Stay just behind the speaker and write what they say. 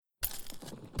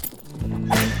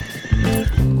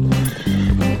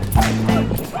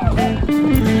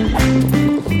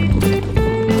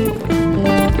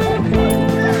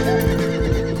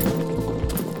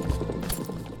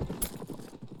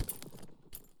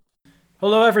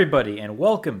Hello, everybody, and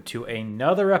welcome to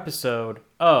another episode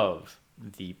of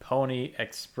the Pony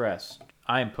Express.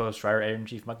 I'm Post Rider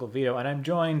Editor-in-Chief Michael Vito, and I'm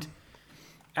joined,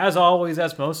 as always,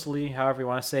 as mostly, however you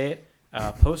want to say it,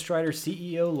 Post Rider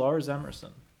CEO Lars Emerson.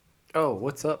 Oh,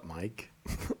 what's up, Mike?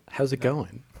 How's it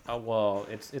going? Well,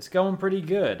 it's going pretty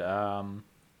good.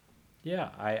 Yeah,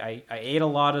 I ate a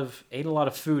lot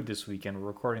of food this weekend. We're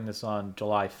recording this on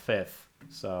July 5th,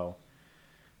 so.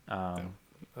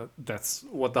 That's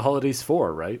what the holiday's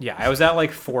for, right? Yeah, I was at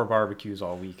like 4 barbecues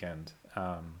all weekend.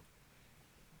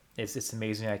 It's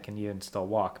amazing I can even still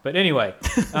walk. But anyway,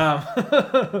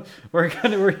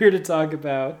 we're here to talk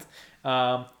about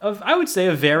I would say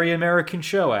a very American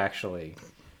show, actually.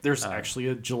 There's actually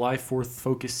a July 4th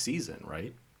focused season,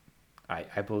 right?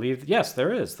 I believe yes,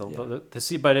 there is. But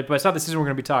it's not the season we're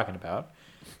going to be talking about.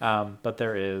 But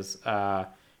there is.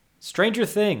 Stranger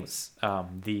Things,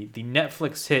 the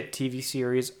Netflix hit TV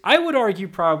series. I would argue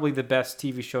probably the best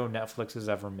TV show Netflix has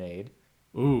ever made.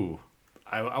 Ooh,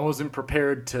 I wasn't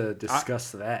prepared to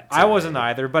discuss that today. I wasn't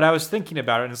either, but I was thinking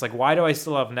about it, and it's like, why do I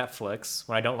still have Netflix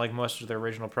when I don't like most of their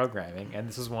original programming? And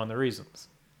this is one of the reasons.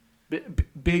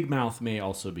 Big Mouth may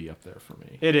also be up there for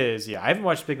me. It is, yeah. I haven't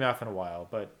watched Big Mouth in a while,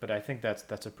 but I think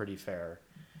that's a pretty fair,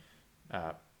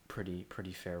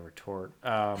 pretty fair retort.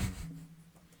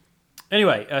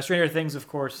 Anyway, Stranger Things, of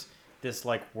course, this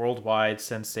like worldwide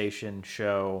sensation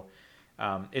show.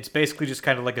 It's basically just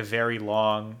kind of like a very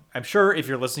long. I'm sure if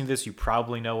you're listening to this, you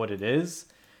probably know what it is.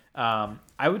 I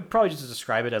would probably just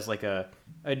describe it as like a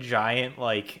giant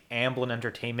like Amblin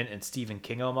Entertainment and Stephen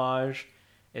King homage.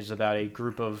 It's about a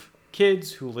group of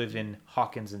kids who live in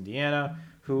Hawkins, Indiana,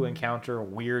 who encounter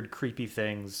weird, creepy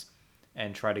things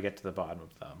and try to get to the bottom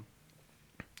of them.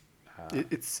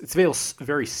 It's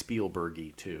very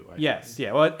Spielberg-y, too. Yes,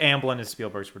 yeah. Well, Amblin is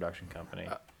Spielberg's production company.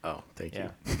 Thank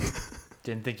you.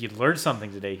 Didn't think you'd learn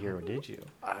something today here, did you?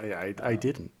 I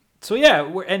didn't. So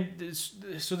yeah,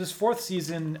 so this fourth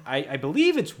season, I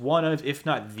believe it's one of, if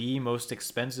not the most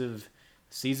expensive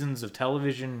seasons of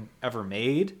television ever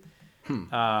made.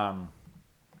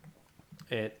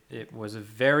 It was a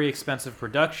very expensive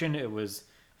production. It was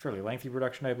a fairly lengthy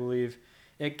production, I believe.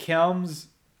 It comes,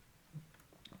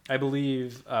 I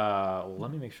believe,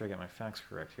 let me make sure I get my facts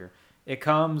correct here. It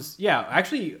comes,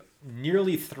 actually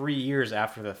nearly 3 years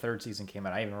after the third season came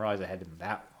out. I didn't even realize it had been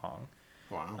that long.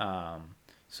 Wow.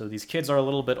 So these kids are a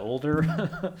little bit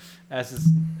older, as is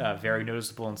very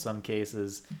noticeable in some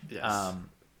cases. Yes.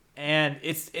 And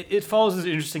it follows this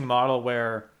interesting model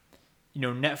where,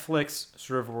 Netflix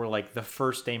sort of were like the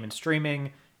first name in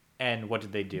streaming, and what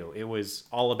did they do? It was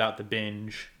all about the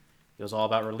binge. It was all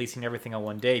about releasing everything on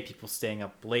one day, people staying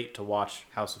up late to watch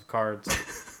House of Cards.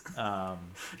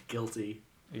 Guilty.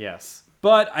 Yes.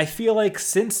 But I feel like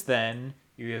since then,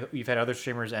 you've had other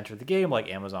streamers enter the game, like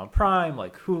Amazon Prime,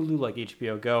 like Hulu, like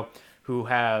HBO Go, who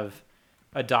have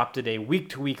adopted a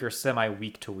week-to-week or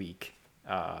semi-week-to-week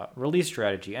release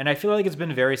strategy. And I feel like it's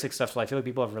been very successful. I feel like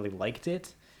people have really liked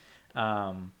it.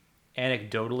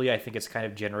 Anecdotally, I think it's kind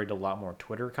of generated a lot more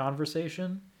Twitter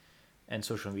conversation and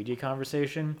social media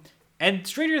conversation. And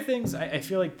Stranger Things, I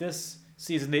feel like this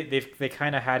season, they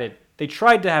kind of had it, they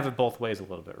tried to have it both ways a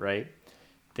little bit, right?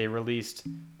 They released,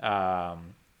 I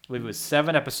believe it was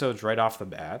 7 episodes right off the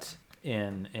bat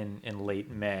in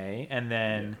late May. And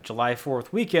then July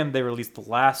 4th weekend, they released the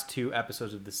last 2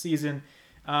 episodes of the season.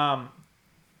 The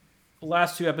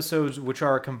last 2 episodes, which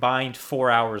are combined 4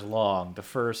 hours long. The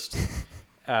first,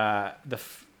 the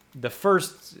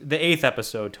 8th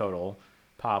episode total,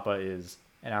 Papa, is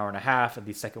an hour and a half, and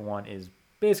the second one is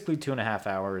basically 2.5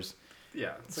 hours.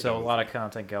 Yeah. So a lot of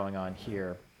content going on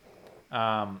here.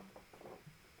 So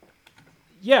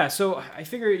I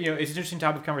figure, it's an interesting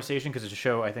topic of conversation because it's a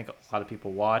show I think a lot of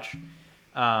people watch.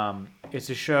 It's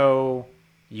a show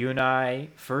you and I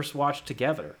first watched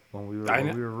together when we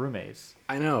were roommates.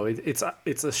 I know.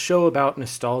 It's a show about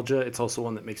nostalgia. It's also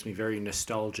one that makes me very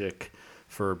nostalgic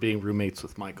for being roommates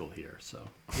with Michael here. So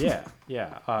yeah.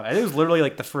 I think it was literally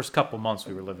like the first couple months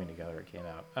we were living together it came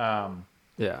out.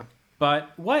 yeah.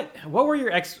 But what were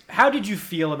your how did you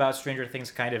feel about Stranger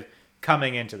Things kind of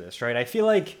coming into this, right? I feel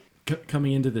like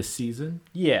Coming into this season?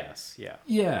 yes, yeah.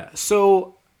 Yeah.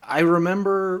 So I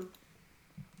remember,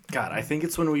 God, I think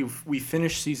it's when we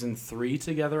finished season 3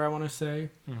 together, I want to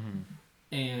say. Mm-hmm.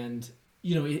 And,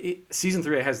 season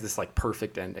 3 has this like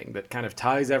perfect ending that kind of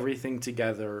ties everything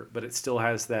together, but it still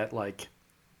has that like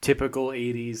typical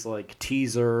 80s like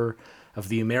teaser of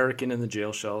the American in the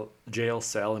jail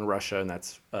cell in Russia, and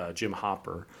that's Jim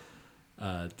Hopper,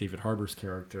 David Harbour's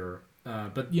character.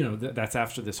 But, that's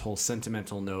after this whole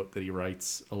sentimental note that he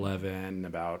writes Eleven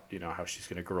about, how she's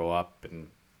going to grow up and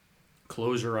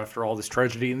closure after all this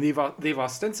tragedy, and they've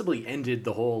ostensibly ended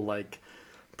the whole like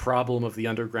problem of the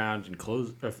underground and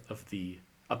of the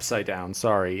upside down.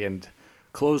 Sorry, and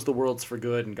closed the worlds for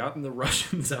good and gotten the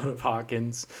Russians out of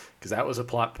Hawkins, because that was a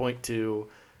plot point too.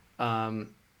 And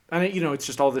it's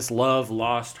just all this love,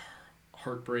 lost,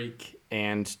 heartbreak,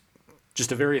 and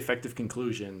just a very effective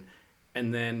conclusion.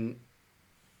 And then,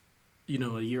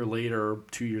 a year later,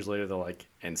 2 years later, they're like,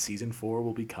 and season 4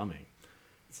 will be coming.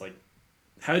 It's like,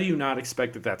 how do you not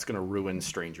expect that that's going to ruin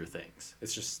Stranger Things?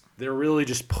 It's just, they're really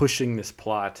just pushing this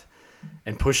plot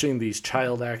and pushing these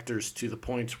child actors to the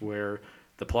point where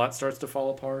the plot starts to fall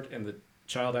apart and the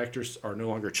child actors are no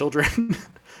longer children.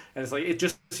 And it's like, it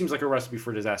just seems like a recipe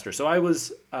for disaster. So I would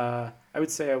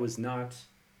say I was not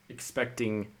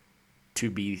expecting to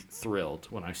be thrilled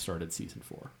when I started season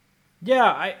 4.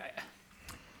 Yeah,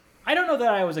 I don't know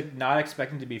that I was not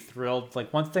expecting to be thrilled.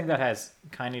 Like, one thing that has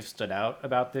kind of stood out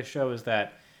about this show is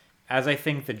that as I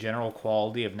think the general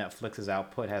quality of Netflix's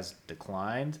output has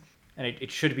declined, and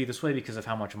it should be this way because of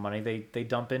how much money they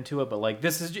dump into it, but like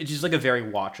it's just like a very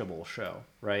watchable show,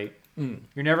 right?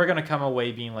 You're never going to come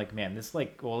away being like, man, this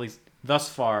at least thus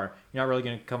far, you're not really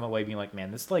going to come away being like,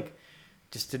 man, this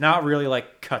just did not really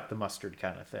like cut the mustard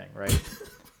kind of thing, right?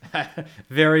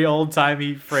 Very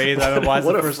old-timey phrase. I don't know why it's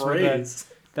the first phrase.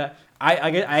 That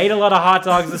I ate a lot of hot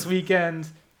dogs this weekend.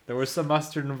 There was some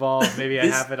mustard involved. Maybe I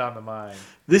have it on the mind.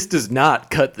 This does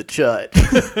not cut the chut.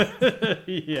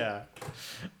 Yeah.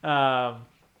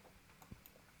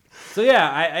 So yeah,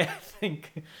 I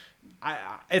think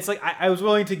it's like I was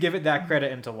willing to give it that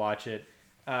credit and to watch it.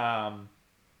 I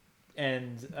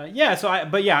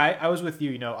was with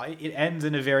you. It ends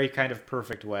in a very kind of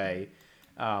perfect way,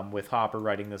 with Hopper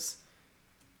writing this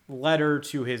letter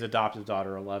to his adopted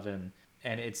daughter 11,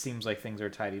 and it seems like things are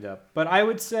tidied up. But I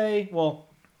would say, well,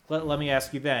 let me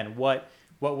ask you then, what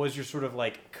was your sort of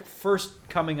like first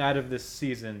coming out of this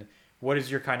season? What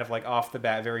is your kind of like off the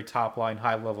bat, very top line,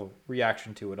 high level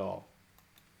reaction to it all?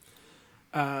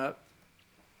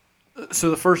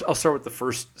 So I'll start with the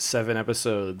first 7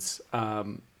 episodes.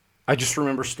 I just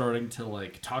remember starting to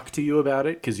like talk to you about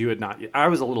it because you had not. I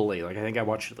was a little late. Like I think I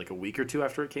watched it like a week or two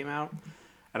after it came out,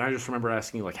 and I just remember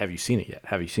asking you like, "Have you seen it yet?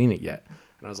 Have you seen it yet?"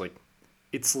 And I was like,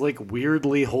 "It's like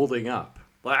weirdly holding up."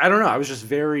 Like I don't know. I was just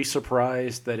very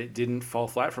surprised that it didn't fall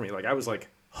flat for me. Like I was like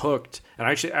hooked, and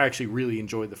I actually really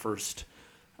enjoyed the first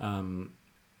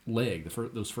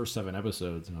those first 7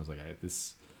 episodes, and I was like, it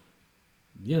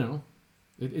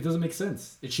doesn't make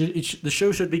sense. The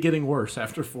show should be getting worse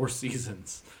after 4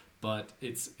 seasons. But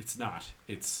it's not.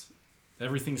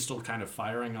 Everything's still kind of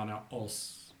firing on all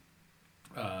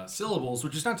syllables,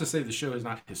 which is not to say the show has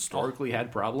not historically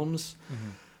had problems,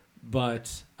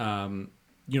 but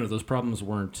those problems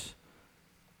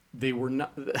they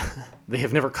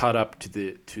have never caught up to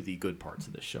the good parts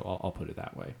of this show. I'll put it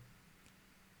that way.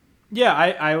 Yeah,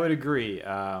 I would agree.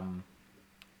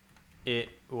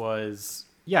 It's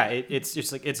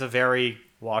just like it's a very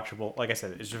watchable. Like I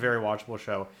said, it's a very watchable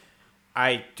show.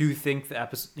 I do think the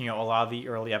episode, a lot of the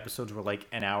early episodes were like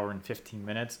an hour and 15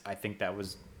 minutes. I think that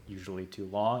was usually too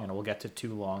long, and we'll get to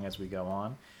too long as we go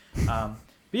on. But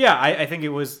yeah, I think it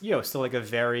was, still like a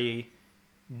very,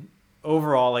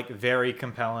 overall, like very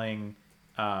compelling,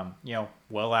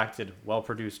 well acted, well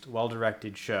produced, well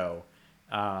directed show.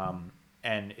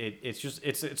 And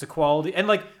it's a quality, and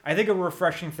like I think a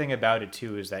refreshing thing about it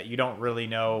too is that you don't really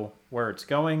know where it's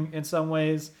going in some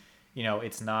ways.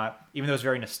 It's not, even though it's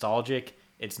very nostalgic,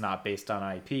 it's not based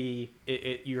on IP.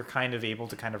 You're kind of able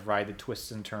to kind of ride the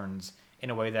twists and turns in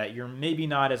a way that you're maybe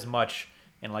not as much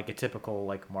in like a typical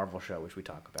like Marvel show, which we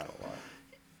talk about a lot.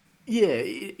 Yeah,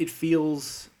 it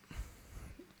feels.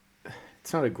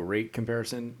 It's not a great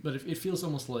comparison, but it feels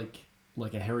almost like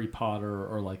a Harry Potter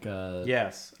or like a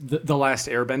the Last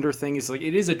Airbender thing. Is like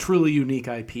it is a truly unique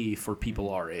IP for people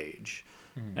our age,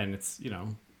 and it's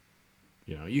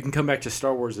you can come back to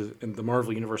Star Wars and the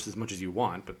Marvel universe as much as you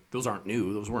want, but those aren't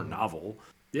new. Those weren't novel.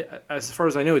 Yeah, as far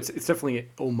as I know, it's definitely an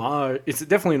homage. It's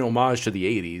definitely an homage to the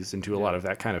 '80s and to a lot of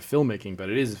that kind of filmmaking, but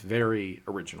it is very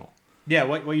original. Yeah,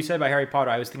 what you said about Harry Potter,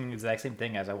 I was thinking the exact same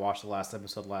thing as I watched the last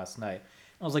episode last night.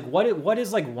 I was like, what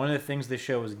is like one of the things this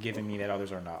show is giving me that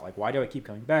others are not? Like, why do I keep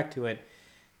coming back to it?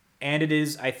 And it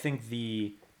is, I think,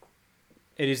 the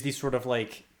sort of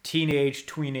like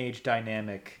tweenage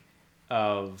dynamic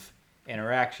of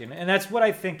interaction. And that's what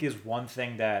I think is one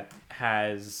thing that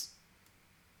has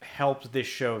helped this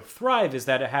show thrive, is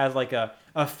that it has like a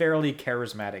fairly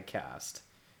charismatic cast.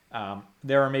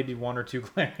 There are maybe 1 or 2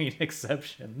 glaring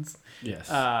exceptions.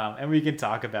 Yes. And we can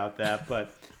talk about that,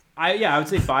 but I would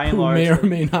say by and large, may or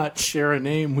may not share a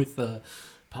name with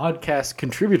podcast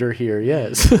contributor here.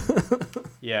 Yes.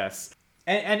 Yes.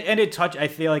 And I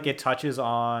feel like it touches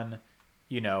on,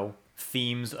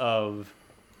 themes of,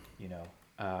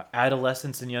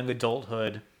 adolescence and young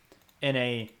adulthood in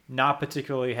a not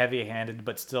particularly heavy-handed,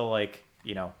 but still like,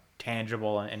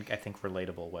 tangible and I think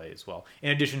relatable way as well. In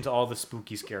addition to all the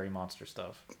spooky, scary monster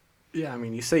stuff. Yeah, I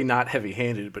mean, you say not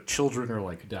heavy-handed, but children are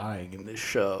like dying in this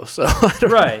show, so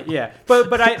right, yeah, but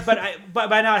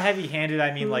by not heavy-handed,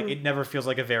 I mean like it never feels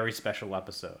like a very special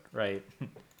episode, right?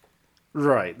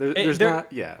 Right.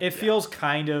 It feels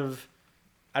kind of,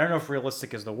 I don't know if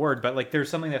realistic is the word, but like there's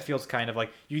something that feels kind of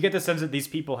like you get the sense that these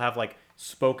people have like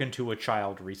spoken to a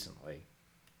child recently.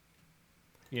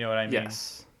 You know what I mean?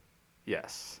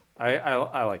 Yes.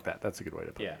 I like that. That's a good way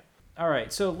to put it. Yeah. All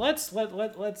right, so let's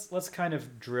kind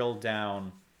of drill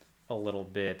down a little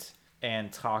bit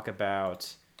and talk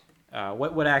about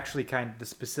what actually kind of the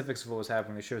specifics of what was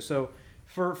happening in the show. So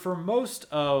for most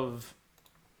of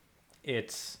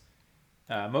its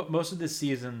most of the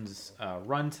season's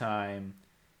runtime,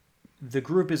 the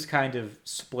group is kind of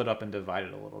split up and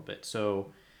divided a little bit.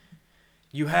 So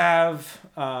you have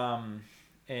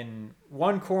in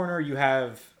one corner you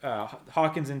have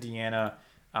Hawkins, Indiana.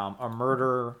 A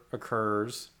murder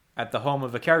occurs at the home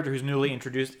of a character who's newly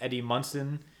introduced, Eddie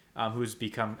Munson, who's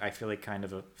become, I feel like, kind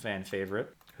of a fan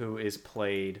favorite, who is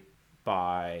played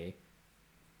by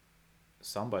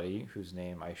somebody whose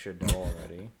name I should know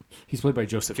already. He's played by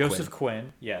Joseph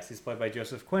Quinn. Yes, he's played by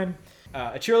Joseph Quinn.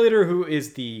 A cheerleader who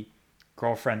is the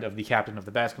girlfriend of the captain of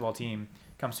the basketball team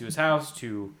comes to his house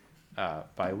to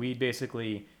buy weed,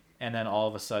 basically, and then all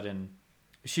of a sudden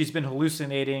she's been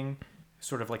hallucinating,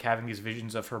 sort of like having these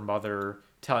visions of her mother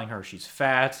telling her she's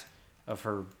fat, of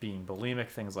her being bulimic,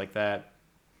 things like that.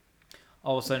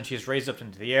 All of a sudden, she's raised up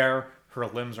into the air, her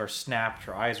limbs are snapped,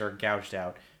 her eyes are gouged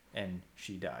out, and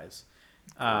she dies.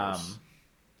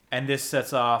 And this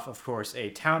sets off, of course, a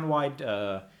town-wide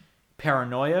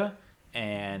paranoia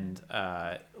and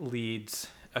leads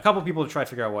a couple people to try to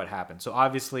figure out what happened. So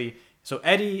obviously,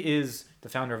 Eddie is the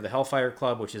founder of the Hellfire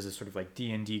Club, which is a sort of like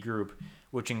D&D group,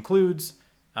 which includes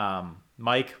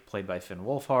Mike, played by Finn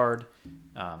Wolfhard,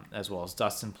 as well as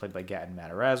Dustin, played by Gaten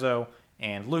Matarazzo,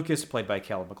 and Lucas, played by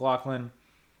Caleb McLaughlin,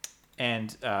 and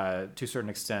to a certain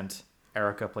extent,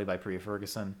 Erica, played by Priya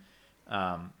Ferguson.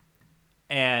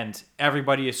 And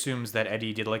everybody assumes that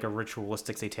Eddie did like a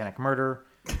ritualistic satanic murder.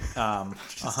 A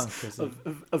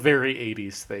very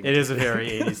 80s thing. It is a very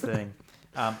 80s thing.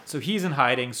 So he's in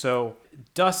hiding. So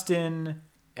Dustin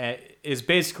is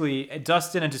basically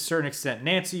Dustin, and to a certain extent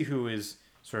Nancy, who is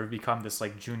sort of become this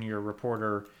like junior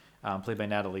reporter, played by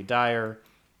Natalie Dyer,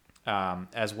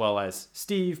 as well as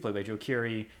Steve, played by Joe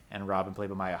Keery, and Robin, played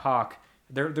by Maya Hawke.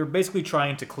 They're basically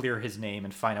trying to clear his name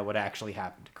and find out what actually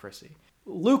happened to Chrissy.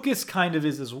 Lucas kind of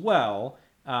is as well,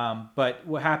 but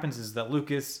what happens is that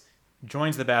Lucas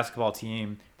joins the basketball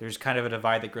team. There's kind of a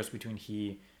divide that grows between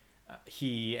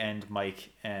he and Mike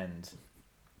and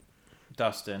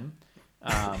Dustin.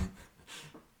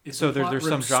 So there's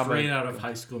some drama straight out of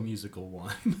High School Musical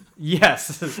 1.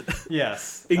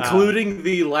 Yes. Including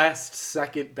the last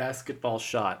second basketball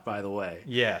shot, by the way.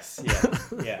 Yes,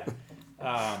 yeah.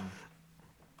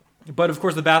 But of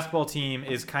course the basketball team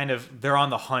is they're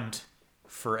on the hunt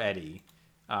for Eddie,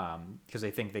 because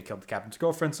they think they killed the captain's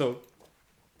girlfriend. So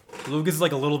Lucas is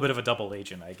like a little bit of a double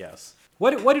agent, I guess.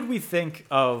 What did we think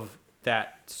of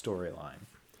that storyline?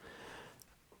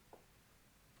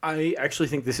 I actually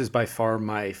think this is by far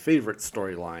my favorite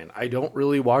storyline. I don't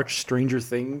really watch Stranger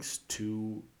Things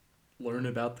to learn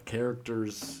about the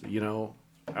characters,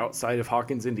 outside of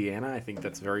Hawkins, Indiana. I think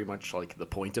that's very much like the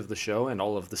point of the show, and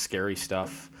all of the scary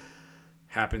stuff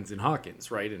happens in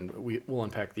Hawkins, right? And we'll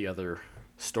unpack the other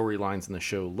storylines in the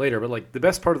show later. But like the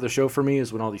best part of the show for me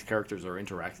is when all these characters are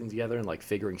interacting together and like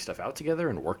figuring stuff out together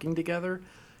and working together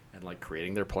and like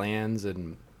creating their plans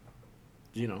and,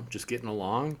 just getting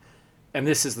along. And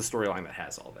this is the storyline that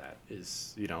has all that.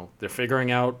 Is, they're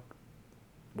figuring out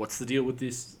what's the deal with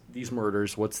these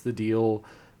murders, what's the deal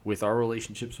with our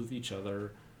relationships with each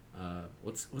other,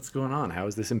 what's going on, how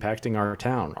is this impacting our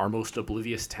town, our most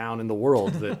oblivious town in the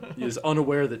world that is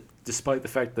unaware that despite the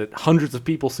fact that hundreds of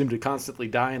people seem to constantly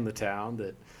die in the town,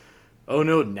 that, oh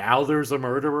no, now there's a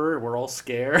murderer, we're all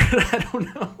scared. I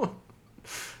don't know.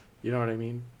 You know what I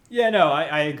mean? Yeah, no,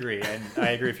 I agree. And I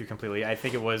agree with you completely. I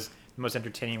think it was the most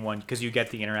entertaining one because you get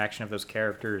the interaction of those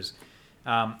characters.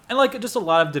 And like just a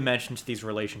lot of dimension to these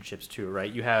relationships too,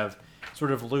 right? You have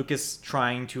sort of Lucas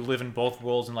trying to live in both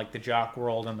worlds, in like the jock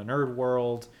world and the nerd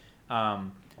world.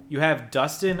 You have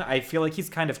Dustin. I feel like he's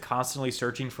kind of constantly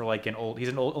searching for like he's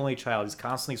an only child. He's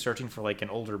constantly searching for like an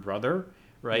older brother,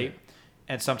 right?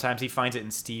 and sometimes he finds it in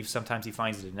Steve, sometimes he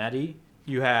finds it in Eddie.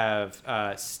 You have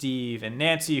Steve and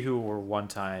Nancy, who were one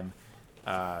time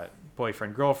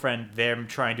boyfriend, girlfriend, them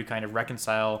trying to kind of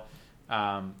reconcile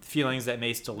feelings that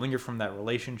may still linger from that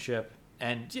relationship.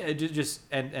 And yeah, just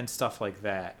and stuff like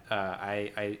that.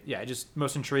 Just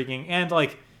most intriguing, and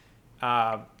like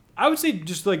I would say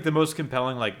just like the most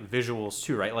compelling like visuals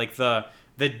too, right? Like the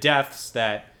deaths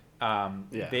that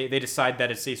they decide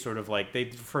that it's a sort of like, they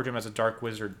refer to him as a dark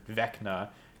wizard Vecna,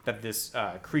 that this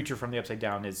creature from the Upside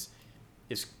Down is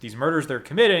these murders they're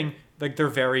committing, like they're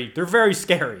very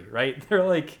scary, right? They're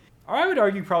like, I would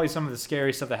argue probably some of the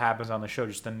scary stuff that happens on the show,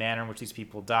 just the manner in which these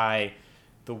people die,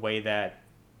 the way that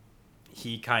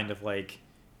he kind of like,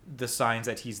 the signs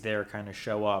that he's there kind of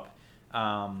show up.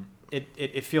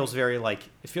 It feels very like,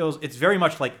 it's very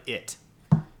much like It.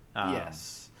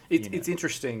 Yes. It's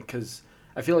interesting because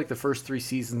I feel like the first 3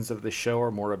 seasons of the show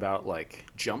are more about like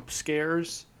jump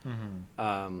scares,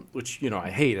 which, I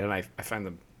hate, and I find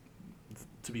them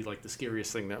to be like the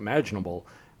scariest thing imaginable.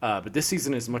 But this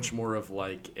season is much more of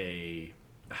like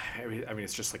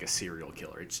it's just like a serial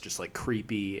killer. It's just like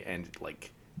creepy and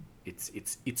like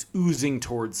it's oozing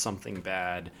towards something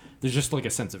bad. There's just like a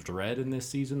sense of dread in this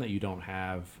season that you don't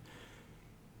have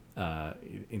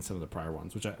in some of the prior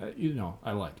ones, which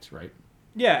I liked, right?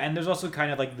 Yeah, and there's also kind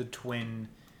of like the twin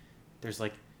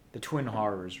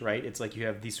horrors, right? It's like you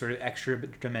have these sort of extra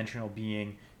dimensional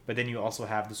being, but then you also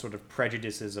have the sort of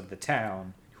prejudices of the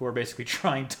town who are basically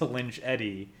trying to lynch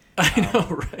Eddie. I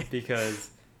know, right? Because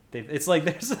it's like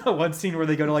there's one scene where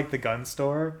they go to like the gun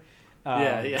store.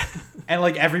 Yeah. And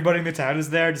like everybody in the town is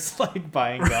there just like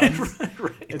buying guns.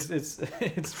 Right.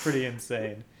 It's pretty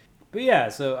insane. But yeah,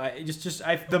 so I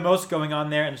the most going on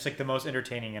there, and just like the most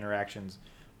entertaining interactions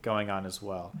going on as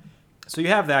well. So you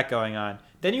have that going on.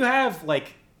 Then you have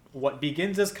like what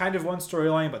begins as kind of one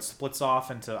storyline but splits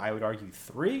off into, I would argue,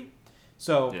 3.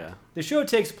 So the show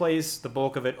takes place, the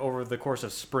bulk of it, over the course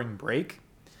of spring break.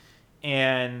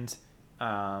 And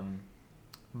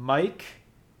Mike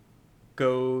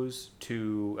goes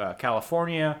to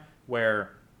California,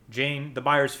 where Jane, the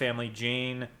Byers family,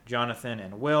 Jane, Jonathan,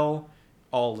 and Will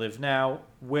all live now,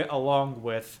 along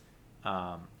with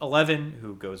 11,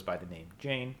 who goes by the name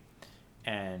Jane.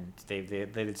 And they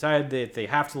decided that they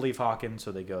have to leave Hawkins,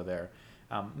 so they go there.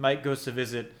 Mike goes to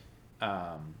visit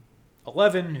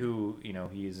 11, who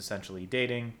he is essentially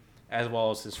dating, as well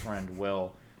as his friend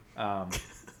Will. But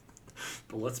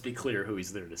let's be clear who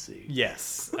he's there to see.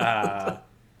 Yes.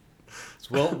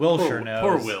 Will sure knows.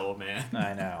 Poor Will, man.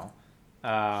 I know.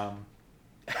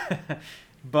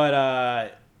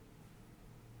 But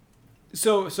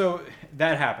so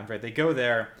that happens, right? They go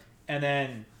there, and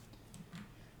then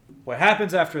what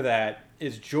happens after that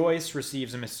is Joyce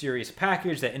receives a mysterious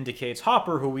package that indicates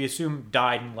Hopper, who we assume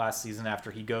died in last season after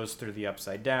he goes through the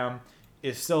Upside Down,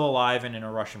 is still alive and in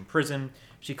a Russian prison.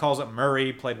 She calls up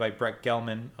Murray, played by Brett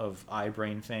Gelman of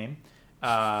iBrain fame.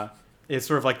 Is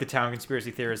sort of like the town conspiracy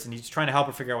theorist, and he's trying to help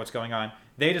her figure out what's going on.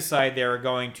 They decide they're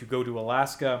going to go to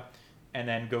Alaska and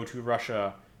then go to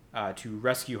Russia to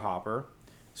rescue Hopper.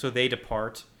 So they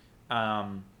depart.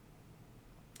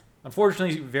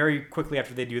 Unfortunately, very quickly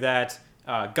after they do that,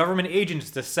 government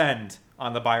agents descend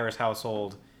on the Byers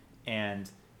household and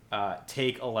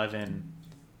take 11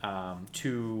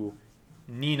 to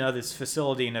Nina, this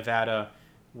facility in Nevada,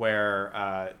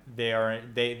 where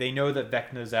they know that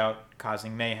Vecna's out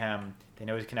causing mayhem. They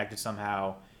know he's connected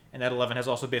somehow, and that 11 has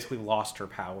also basically lost her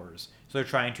powers. So they're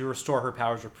trying to restore her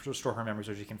powers, restore her memories,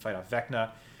 so she can fight off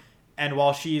Vecna. And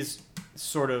while she's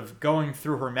sort of going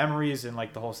through her memories and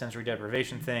like the whole sensory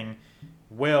deprivation thing,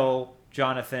 Will,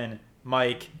 Jonathan,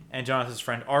 Mike, and Jonathan's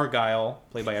friend Argyle,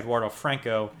 played by Eduardo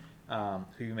Franco,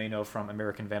 who you may know from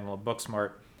American Vandal and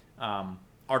Booksmart,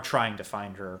 are trying to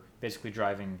find her, basically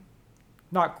driving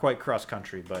not quite cross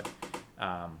country, but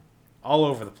all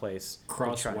over the place.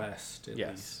 Cross west, at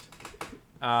least.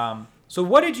 So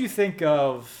what did you think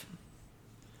of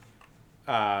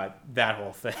that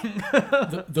whole thing?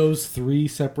 Those 3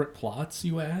 separate plots,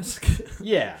 you ask?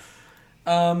 Yeah.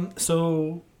 I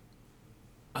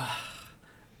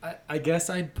guess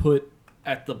I'd put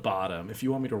at the bottom, if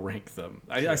you want me to rank them.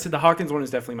 I said the Hawkins one is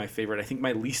definitely my favorite. I think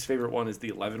my least favorite one is the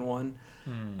 11 one.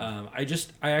 I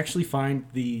actually find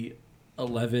the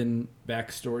 11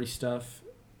 backstory stuff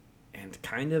and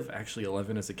kind of actually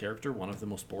 11 as a character one of the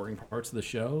most boring parts of the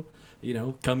show.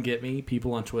 Come get me,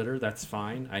 people on Twitter, that's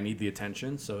fine. I need the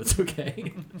attention, so it's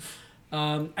okay.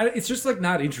 It's just like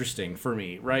not interesting for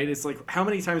me, right? It's like, how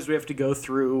many times do we have to go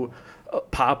through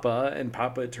Papa, and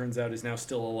Papa, it turns out, is now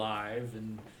still alive,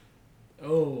 and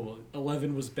oh,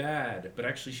 11 was bad, but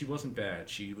actually she wasn't bad.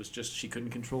 She was just, she couldn't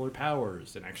control her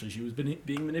powers, and actually she was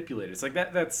being manipulated. It's like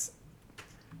that's,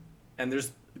 and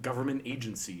there's government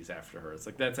agencies after her. It's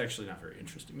like, that's actually not very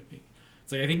interesting to me.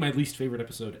 It's like, I think my least favorite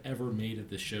episode ever made of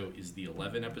this show is the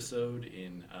 11 episode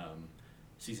in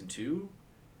season 2.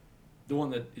 The one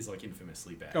that is like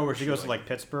infamously bad. Oh, where she goes to like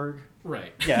Pittsburgh?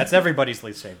 Right. Yeah, it's everybody's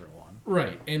least favorite one.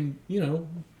 Right. And, you know,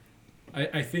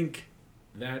 I think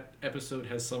that episode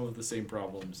has some of the same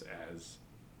problems as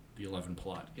the 11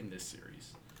 plot in this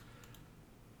series.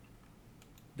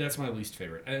 That's my least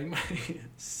favorite. I think my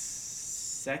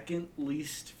second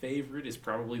least favorite is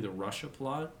probably the Russia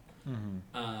plot.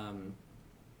 Mm-hmm.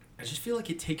 I just feel like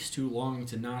it takes too long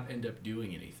to not end up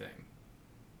doing anything.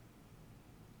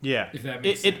 Yeah. If that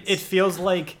makes sense. It feels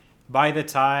like by the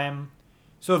time...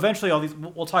 So eventually all these...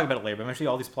 We'll talk about it later, but eventually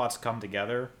all these plots come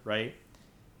together, right?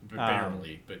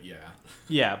 Barely, but yeah.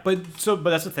 Yeah, but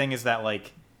that's the thing is that,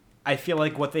 like, I feel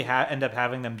like what they end up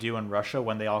having them do in Russia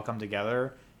when they all come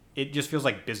together, it just feels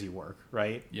like busy work,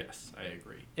 right? Yes, I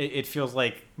agree. It feels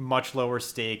like much lower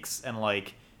stakes, and,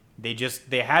 like, they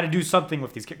had to do something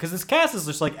with these... Because this cast is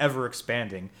just, like, ever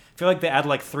expanding. I feel like they add,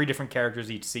 like, 3 different characters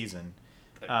each season.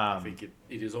 I think it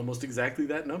is almost exactly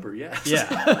that number, yes.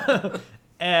 Yeah.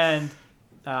 And...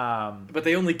 but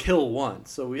they only kill one,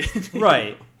 so we...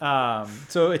 Right.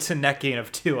 So it's a net gain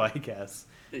of 2, I guess.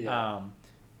 Yeah.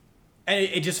 And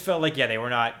it just felt like, they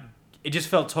were not... It just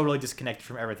felt totally disconnected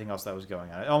from everything else that was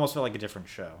going on. It almost felt like a different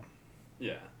show.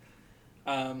 Yeah.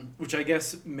 Which I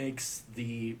guess makes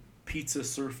the pizza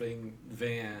surfing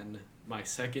van my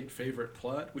second favorite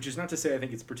plot, which is not to say I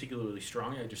think it's particularly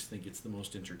strong. I just think it's the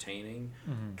most entertaining.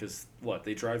 Because,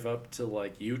 they drive up to,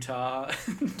 like, Utah,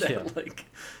 that, like,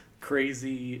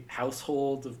 crazy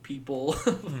household of people,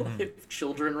 like,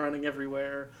 children running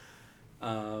everywhere.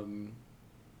 And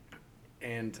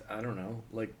I don't know,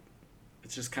 like,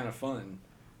 it's just kind of fun.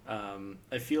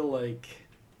 I feel like,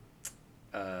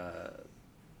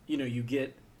 you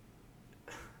get...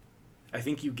 I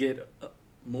think you get...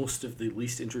 most of the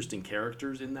least interesting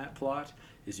characters in that plot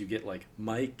is you get like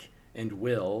Mike and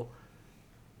Will,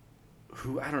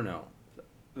 who I don't know,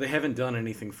 they haven't done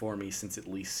anything for me since at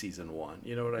least season 1.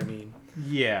 You know what I mean?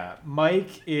 Yeah,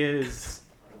 Mike is.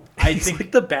 He's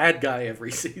like the bad guy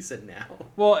every season now.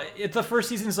 Well, the first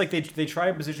season is like they try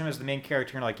to position him as the main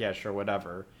character and like, yeah, sure,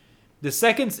 whatever. I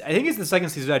think it's the second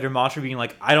season that Demontra being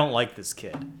like, I don't like this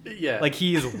kid. Yeah, like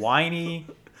he is whiny.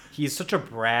 He's such a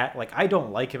brat. Like I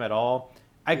don't like him at all.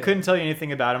 I couldn't tell you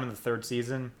anything about him in the third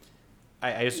season.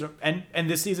 I just and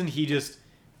this season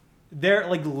they're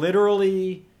like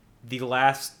literally the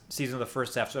last season of the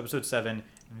first half, so episode 7.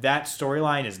 That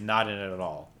storyline is not in it at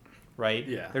all, right?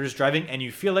 Yeah, they're just driving, and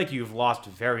you feel like you've lost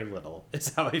very little.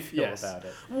 Is how I feel about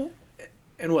it. Well,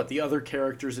 and the other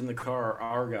characters in the car are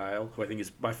Argyle, who I think is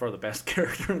by far the best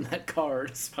character in that car,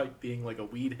 despite being like a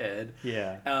weed head.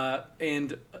 Yeah.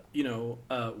 And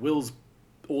Will's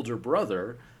older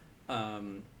brother.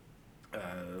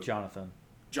 Jonathan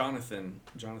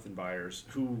Byers,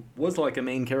 who was like a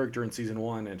main character in season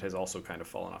 1 and has also kind of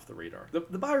fallen off the radar.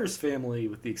 The Byers family,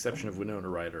 with the exception of Winona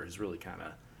Ryder, has really kind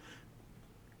of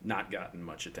not gotten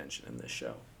much attention in this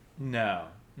show. No.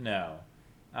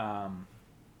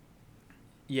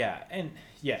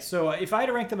 So if I had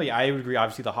to rank them, I would agree,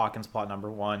 obviously, the Hawkins plot,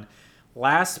 number 1.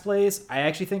 Last place, I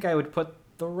actually think I would put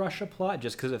the Russia plot,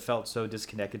 just because it felt so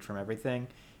disconnected from everything.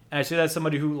 And I say that as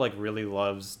somebody who like really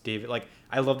loves David. Like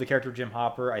I love the character of Jim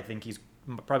Hopper. I think he's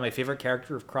probably my favorite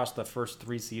character across the first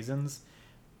 3 seasons.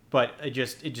 But it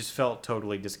just felt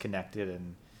totally disconnected,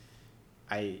 and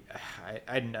I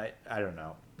don't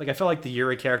know. Like I felt like the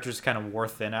Yuri characters kind of wore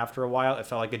thin after a while. It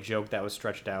felt like a joke that was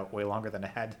stretched out way longer than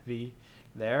it had to be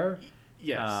there.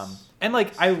 Yes. And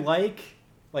like I like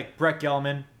Brett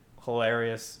Gelman,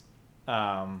 hilarious.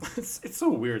 It's so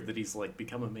weird that he's like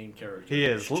become a main character. He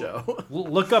is.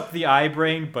 Look up the eye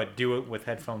brain, but do it with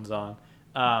headphones on.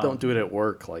 Don't do it at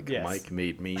work like yes. Mike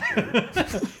made me do.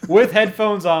 With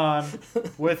headphones on. This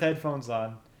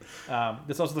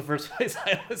is also the first place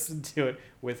I listened to it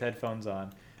with headphones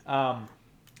on.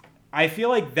 I feel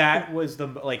like that was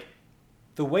the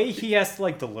way he has to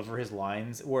like deliver his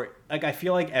lines, where like I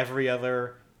feel like every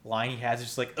other line he has is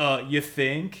just like, you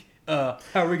think? How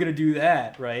are we gonna do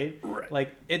that, right?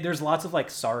 Like there's lots of like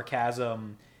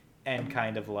sarcasm and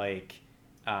kind of like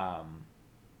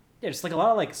just like a lot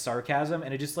of like sarcasm,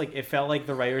 and it just like it felt like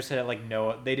the writers had like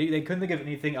they couldn't think of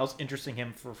anything else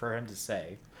interesting for him to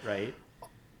say, right?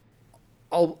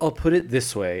 I'll put it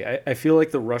this way. I feel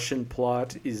like the Russian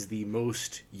plot is the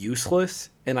most useless,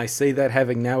 and I say that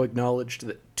having now acknowledged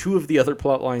that two of the other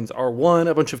plot lines are, one,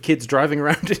 a bunch of kids driving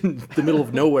around in the middle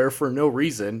of nowhere for no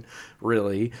reason,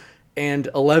 really, and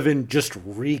 11 just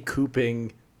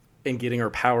recouping and getting her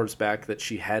powers back that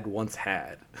she had once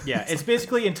had. Yeah, it's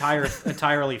basically entirely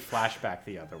flashback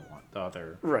the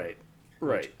other. Right.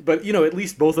 But, at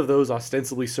least both of those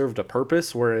ostensibly served a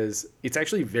purpose, whereas it's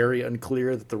actually very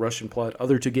unclear that the Russian plot,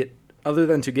 other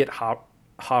than to get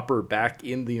Hopper back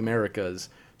in the Americas,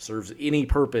 serves any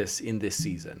purpose in this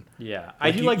season. Yeah.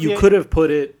 You could have put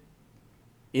it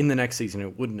in the next season.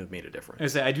 It wouldn't have made a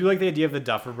difference. I do like the idea of the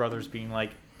Duffer Brothers being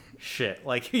like, shit,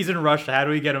 like, he's in Russia. How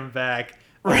do we get him back?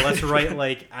 Well, let's write,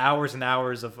 like, hours and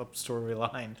hours of a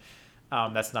storyline.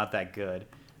 That's not that good.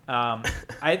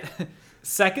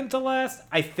 Second to last,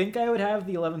 I think I would have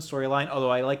the 11 storyline,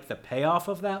 although I like the payoff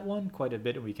of that one quite a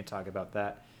bit, and we can talk about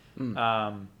that.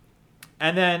 And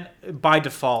then, by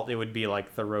default, it would be,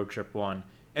 like, the road trip one.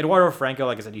 Eduardo Franco,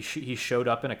 like I said, he showed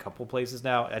up in a couple places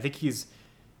now. I think he's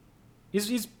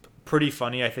pretty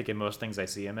funny, I think, in most things I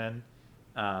see him in.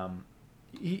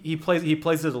 He plays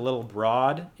it a little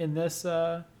broad in this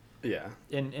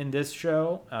in this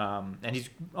show, and he's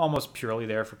almost purely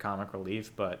there for comic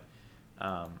relief, but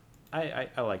I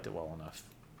liked it well enough.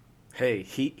 Hey,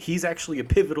 he's actually a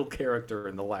pivotal character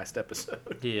in the last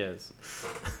episode. He is.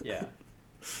 Yeah.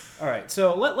 All right,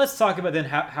 so let's talk about then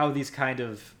how these kind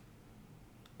of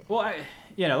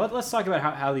let's talk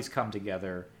about how these come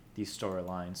together, these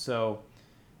storylines. So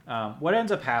what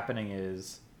ends up happening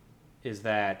is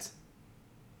that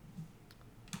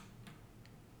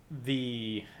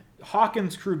the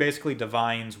Hawkins crew basically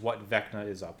divines what Vecna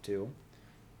is up to.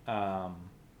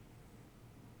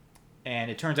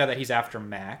 And it turns out that he's after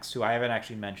Max, who I haven't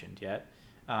actually mentioned yet,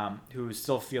 who is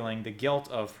still feeling the guilt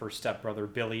of her stepbrother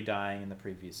Billy dying in the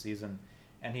previous season.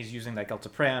 And he's using that guilt to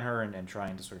prey on her and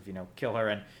trying to sort of, kill her.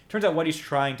 And it turns out what he's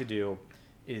trying to do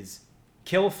is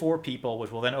kill 4 people, which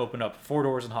will then open up 4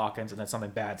 doors in Hawkins, and then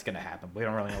something bad's going to happen. We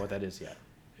don't really know what that is yet.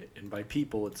 And by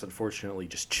people, it's unfortunately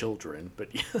just children. But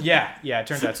yeah, it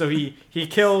turns out. So he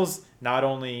kills not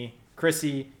only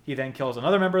Chrissy, he then kills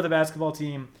another member of the basketball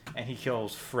team, and he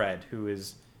kills Fred, who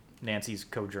is Nancy's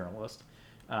co-journalist.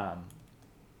 And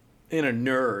a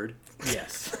nerd.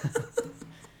 Yes.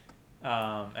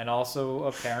 And also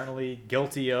apparently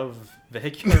guilty of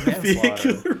vehicular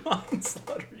manslaughter. Vehicular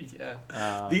manslaughter,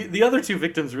 yeah. The other 2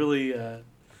 victims really,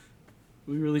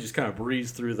 we really just kind of breeze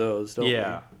through those, don't we?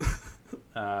 Yeah.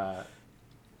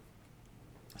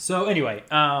 So anyway,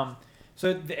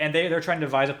 they're trying to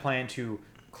devise a plan to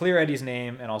clear Eddie's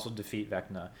name and also defeat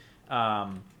Vecna.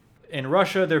 In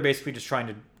Russia, they're basically just trying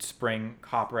to spring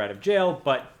Hopper out of jail,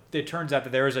 but it turns out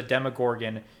that there is a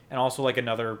Demogorgon and also like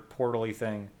another portal-y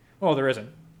thing. Well, there isn't.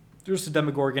 There's a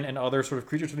Demogorgon and other sort of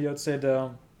creatures from the outside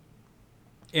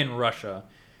in Russia,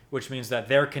 which means that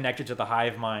they're connected to the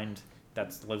hive mind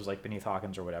that lives like beneath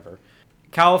Hawkins or whatever.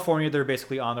 California, they're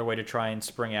basically on their way to try and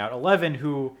spring out 11,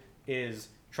 who is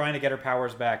trying to get her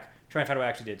powers back, trying to find out what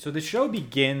actually did. So the show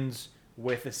begins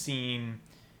with a scene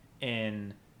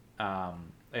in, I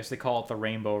guess they call it the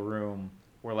Rainbow Room,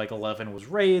 where like 11 was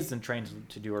raised and trained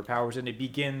to do her powers, and it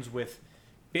begins with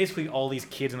basically all these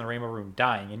kids in the Rainbow Room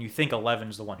dying, and you think 11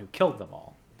 is the one who killed them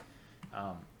all.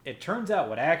 It turns out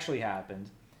what actually happened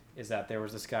is that there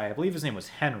was this guy, I believe his name was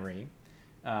Henry,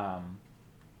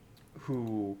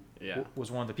 who was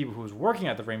one of the people who was working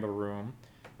at the Rainbow Room,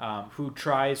 who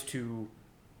tries to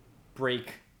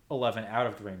break 11 out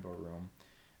of the Rainbow Room.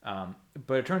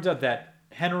 But it turns out that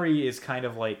Henry is kind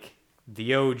of like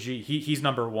the OG. He's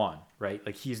number 1, right?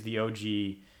 Like he's the OG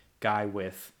guy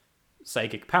with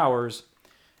psychic powers,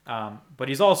 but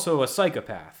he's also a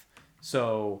psychopath.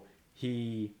 So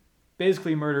he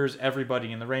basically murders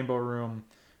everybody in the Rainbow Room.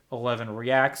 11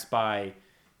 reacts by,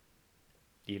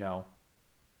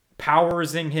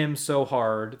 powersing him so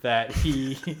hard that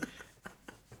he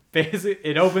basically,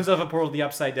 it opens up a portal to the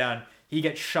Upside Down. He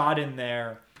gets shot in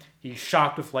there. He's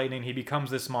shocked with lightning. He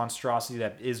becomes this monstrosity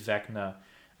that is Vecna.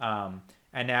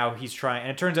 And now he's trying,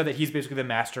 and it turns out that he's basically the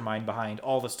mastermind behind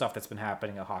all the stuff that's been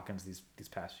happening at Hawkins these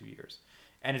past few years.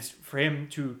 And it's for him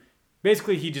to,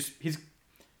 basically he's,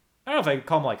 I don't know if I could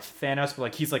call him like Thanos, but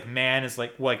like he's like man is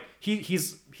like he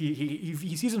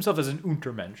sees himself as an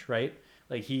Untermensch, right?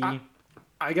 Like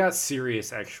I got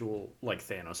serious actual like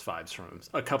Thanos vibes from him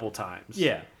a couple times.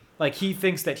 Yeah. Like he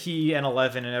thinks that he and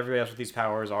 11 and everybody else with these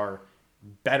powers are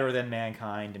better than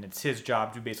mankind, and it's his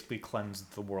job to basically cleanse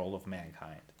the world of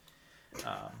mankind.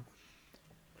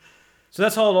 So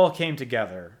that's how it all came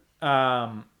together.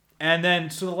 And then,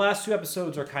 so the last 2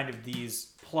 episodes are kind of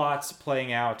these plots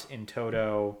playing out in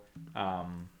toto,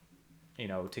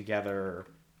 together,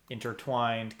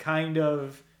 intertwined, kind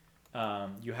of.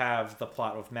 You have the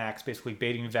plot with Max basically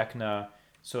baiting Vecna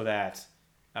so that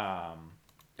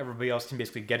everybody else can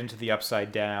basically get into the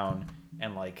Upside Down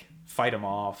and like fight him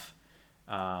off.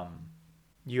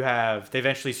 They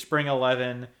eventually spring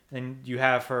 11, and they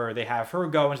have her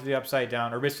go into the Upside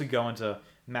Down, or basically go into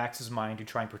Max's mind to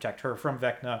try and protect her from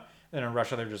Vecna. And in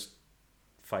Russia, they're just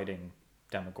fighting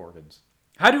Demogorgons.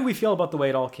 How do we feel about the way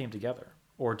it all came together,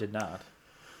 or did not?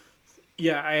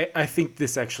 Yeah, I think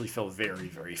this actually fell very,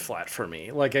 very flat for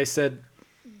me. Like I said,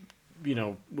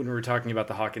 when we were talking about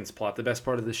the Hawkins plot, the best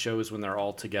part of the show is when they're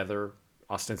all together,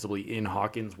 ostensibly in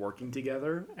Hawkins, working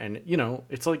together. And,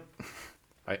 it's like,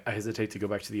 I hesitate to go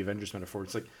back to the Avengers metaphor.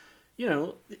 It's like,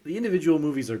 the individual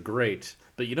movies are great,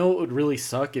 but what would really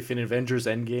suck if in Avengers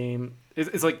Endgame...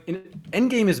 It's like,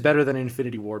 Endgame is better than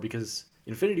Infinity War because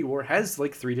Infinity War has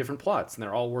like 3 different plots and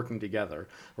they're all working together.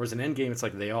 Whereas in Endgame, it's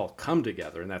like they all come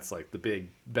together and that's like the big,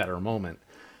 better moment.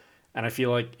 And I feel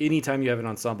like anytime you have an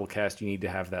ensemble cast, you need to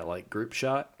have that like group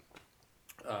shot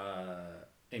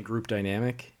and group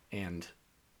dynamic. And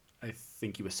I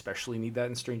think you especially need that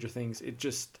in Stranger Things. It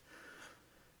just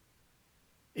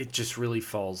really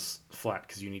falls flat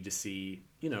because you need to see,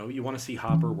 you want to see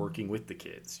Hopper working with the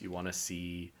kids. You want to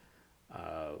see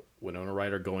Winona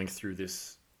Ryder going through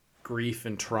this grief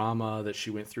and trauma that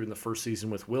she went through in the first season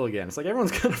with Will again. It's like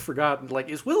everyone's kind of forgotten, like,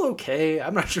 is Will okay?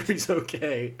 I'm not sure he's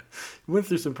okay. He went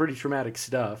through some pretty traumatic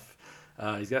stuff.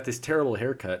 He's got this terrible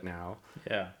haircut now.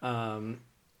 Yeah.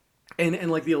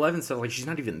 And like the 11 stuff, like she's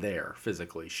not even there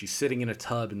physically. She's sitting in a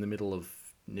tub in the middle of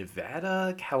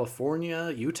Nevada,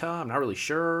 California, Utah. I'm not really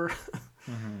sure.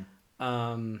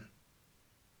 Mm-hmm.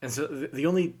 And so the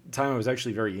only time I was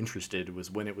actually very interested was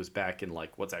when it was back in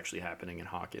like what's actually happening in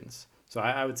Hawkins. So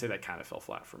I would say that kind of fell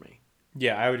flat for me.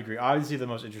 Yeah, I would agree. Obviously, the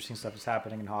most interesting stuff is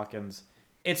happening in Hawkins.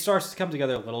 It starts to come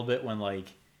together a little bit when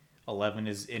like 11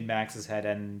 is in Max's head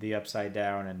and the Upside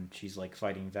Down, and she's like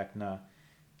fighting Vecna.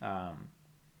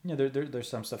 There's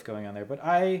some stuff going on there, but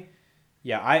I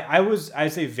was,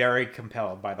 I'd say, very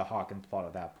compelled by the Hawkins plot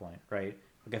at that point, right?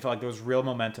 Like I felt like there was real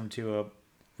momentum to a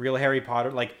real Harry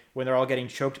Potter. Like when they're all getting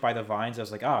choked by the vines, I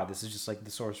was like, this is just like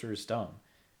the Sorcerer's Stone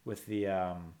with the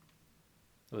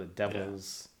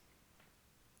devil's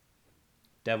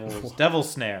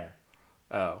snare.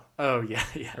 Oh yeah.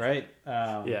 Right.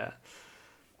 Yeah.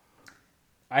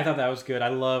 I thought that was good. I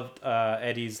loved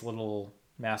Eddie's little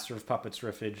Master of Puppets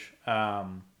riffage.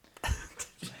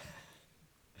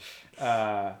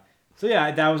 So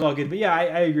yeah, that was all good. But yeah,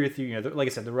 I agree with you. Like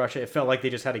I said, the Russia, it felt like they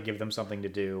just had to give them something to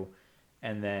do,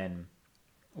 and then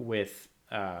with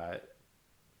the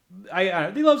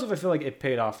Loves of, I feel like it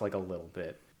paid off like a little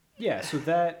bit. Yeah. So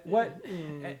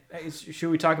should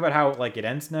we talk about how like it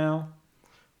ends now?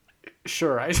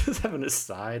 Sure. I just have an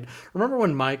aside. Remember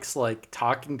when Mike's like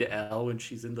talking to Elle when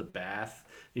she's in the bath?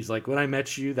 He's like, when I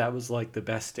met you, that was like the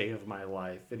best day of my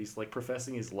life. And he's like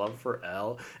professing his love for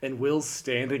Elle. And Will's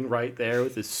standing right there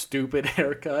with his stupid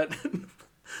haircut.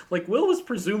 Like, Will was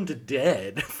presumed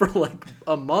dead for like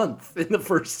a month in the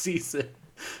first season.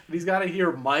 And he's got to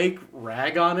hear Mike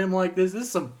rag on him like this. This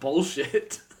is some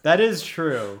bullshit. That is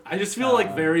true. I just feel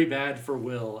like very bad for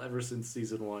Will ever since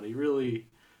season 1. He really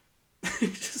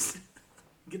just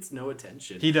gets no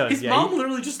attention. He does. His mom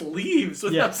literally just leaves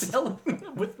without telling him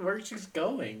where she's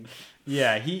going.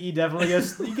 Yeah, he definitely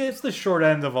gets the short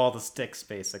end of all the sticks,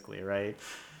 basically, right?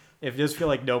 If you just feel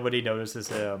like nobody notices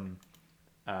him,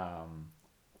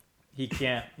 he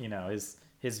can't.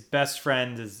 His best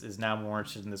friend is now more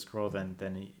interested in this girl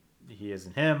than he is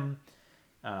in him.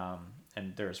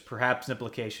 And there's perhaps an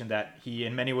implication that he,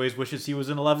 in many ways, wishes he was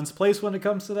in 11's place when it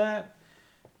comes to that.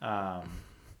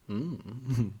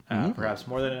 Perhaps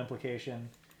more than an implication.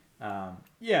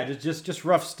 Just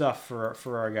rough stuff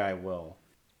for our guy Will.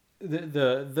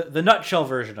 The nutshell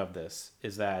version of this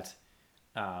is that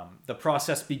the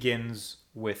process begins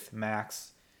with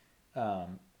Max.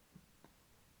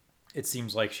 It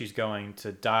seems like she's going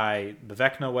to die the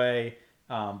Vecna way,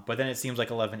 but then it seems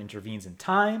like 11 intervenes in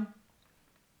time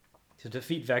to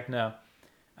defeat Vecna,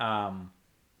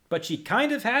 but she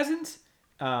kind of hasn't.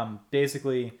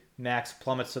 Basically, Max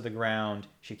plummets to the ground.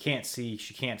 She can't see.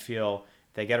 She can't feel.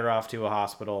 They get her off to a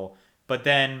hospital. But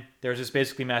then there's this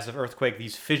basically massive earthquake.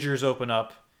 These fissures open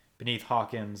up beneath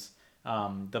Hawkins.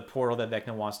 The portal that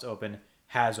Vecna wants to open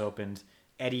has opened.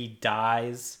 Eddie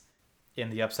dies in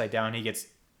the Upside Down. He gets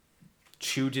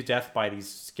chewed to death by these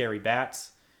scary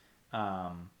bats.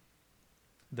 The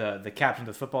captain of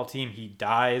the football team, he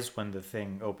dies when the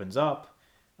thing opens up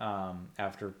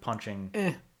after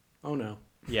punching. Oh no.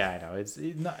 Yeah, I know it's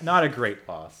not a great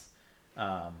loss.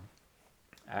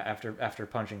 After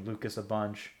punching Lucas a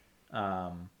bunch,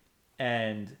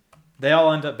 and they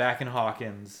all end up back in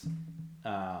Hawkins,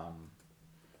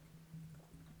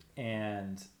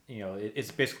 and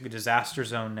it's basically a disaster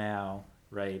zone now,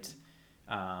 right?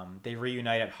 They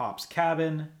reunite at Hop's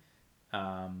cabin.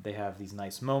 They have these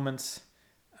nice moments,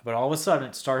 but all of a sudden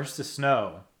it starts to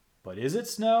snow. But is it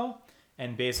snow?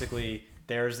 And basically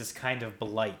there's this kind of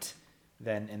blight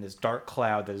then in this dark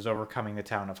cloud that is overcoming the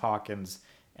town of Hawkins,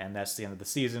 and that's the end of the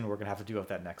season. We're gonna have to deal with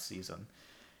that next season.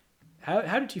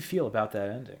 How did you feel about that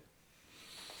ending?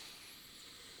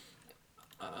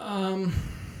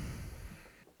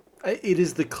 It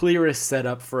is the clearest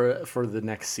setup for the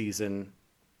next season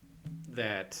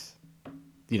that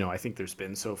I think there's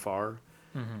been so far.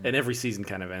 Mm-hmm. And every season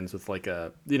kind of ends with like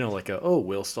a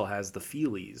Will still has the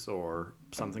feelies or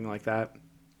something like that.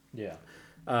 Yeah.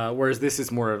 Whereas this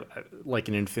is more like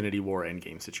an Infinity War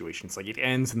Endgame situation. It's like it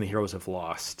ends and the heroes have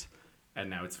lost, and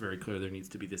now it's very clear there needs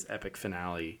to be this epic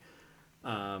finale.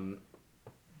 So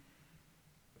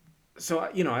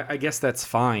I guess that's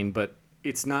fine, but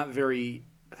it's not very.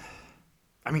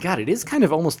 I mean, God, it is kind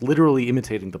of almost literally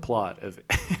imitating the plot of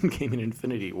Endgame and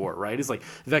Infinity War, right? It's like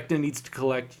Vecna needs to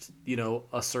collect,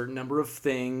 a certain number of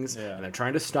things, and they're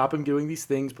trying to stop him doing these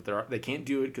things, but they can't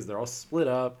do it because they're all split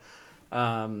up.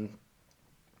 I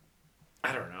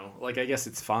don't know. Like, I guess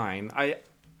it's fine.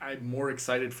 I'm more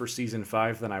excited for season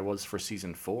 5 than I was for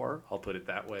season 4. I'll put it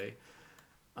that way.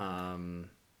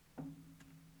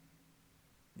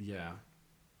 Yeah.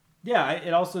 Yeah.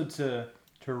 It also to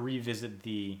revisit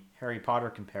the Harry Potter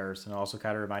comparison, it also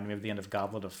kind of reminded me of the end of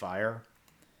Goblet of Fire,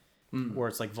 where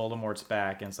it's like Voldemort's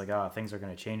back, and it's like, things are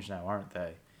going to change now, aren't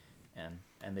they?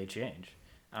 And they change.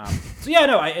 So yeah,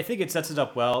 no, I think it sets it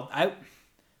up well. I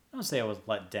don't say I was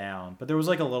let down, but there was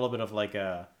like a little bit of like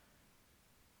a.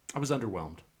 I was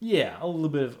underwhelmed. Yeah, a little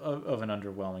bit of an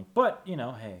underwhelming, but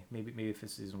hey, maybe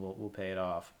this season we'll pay it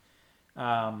off.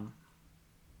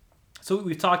 So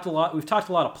we've talked a lot. We've talked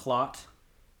a lot of plot.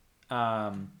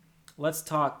 Let's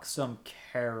talk some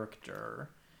character.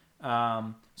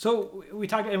 So we've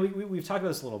talked about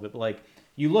this a little bit, but like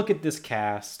you look at this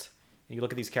cast, and you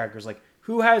look at these characters, like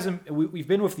who has we've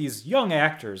been with these young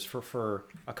actors for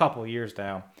a couple of years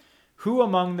now. Who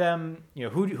among them,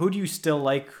 who do you still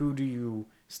like? Who do you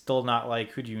still not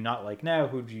like? Who do you not like now?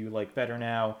 Who do you like better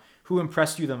now? Who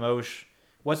impressed you the most?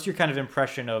 What's your kind of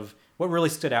impression of what really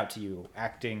stood out to you,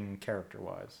 acting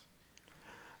character-wise?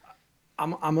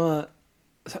 I'm a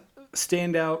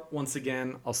standout once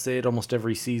again. I'll say it almost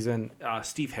every season.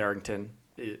 Steve Harrington,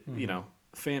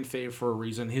 fan fave for a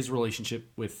reason. His relationship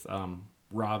with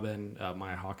Robin,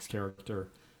 Maya Hawke's character,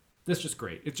 that's just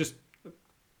great. It's just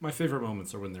my favorite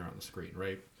moments are when they're on the screen,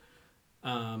 right?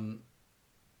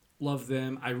 Love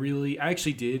them. I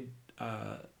actually did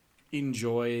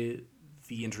enjoy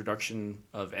the introduction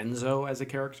of Enzo as a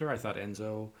character. I thought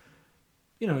Enzo,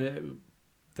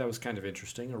 that was kind of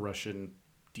interesting. A Russian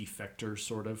defector,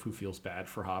 sort of, who feels bad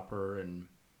for Hopper, and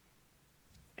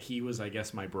he was, I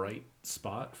guess, my bright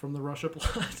spot from the Russia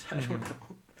plot. I don't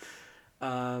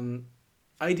know.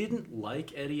 I didn't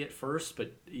like Eddie at first,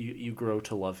 but you grow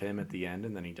to love him at the end,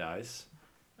 and then he dies.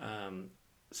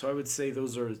 So I would say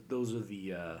those are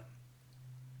the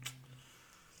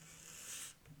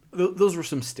those were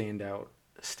some standout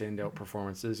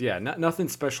performances. Yeah, nothing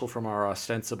special from our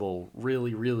ostensible,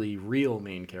 really, really real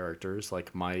main characters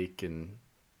like Mike and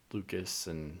Lucas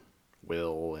and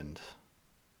Will and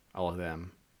all of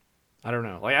them. I don't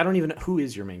know. Like, I don't even know who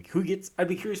is your main. I'd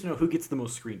be curious to know who gets the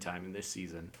most screen time in this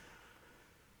season.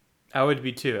 I would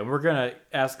be too, and we're gonna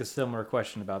ask a similar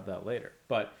question about that later.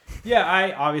 But yeah,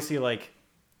 I obviously like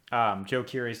Joe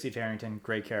Keery, Steve Harrington,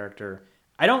 great character.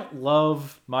 I don't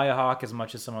love Maya Hawke as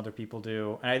much as some other people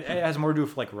do, and it has more to do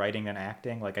with like writing than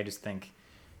acting. Like I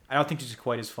don't think she's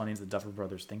quite as funny as the Duffer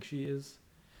Brothers think she is.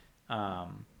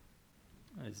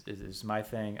 Is my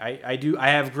thing. I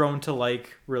have grown to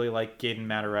really like Gaten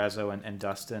Matarazzo and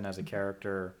Dustin as a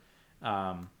character.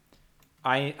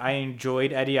 I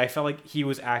enjoyed Eddie. I felt like he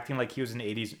was acting like he was in an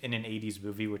 80s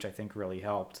movie, which I think really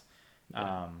helped.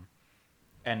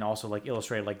 And also like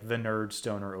illustrated like the nerd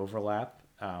stoner overlap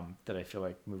that I feel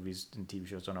like movies and TV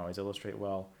shows don't always illustrate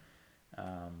well.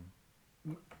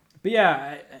 But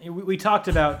yeah, we talked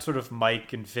about sort of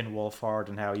Mike and Finn Wolfhard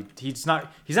and how he's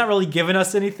not really giving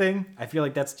us anything. I feel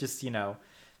like that's just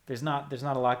there's not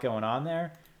a lot going on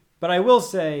there. But I will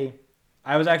say,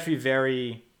 I was actually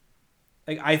very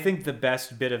I think the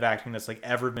best bit of acting that's like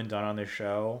ever been done on this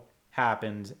show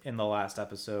happened in the last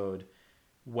episode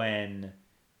when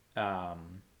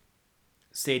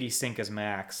Sadie Sink as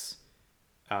Max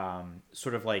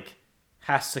sort of like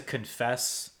has to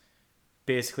confess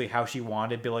basically how she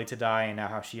wanted Billy to die and now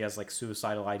how she has like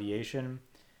suicidal ideation.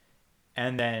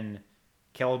 And then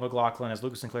Caleb McLaughlin as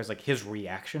Lucas Sinclair is like his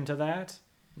reaction to that,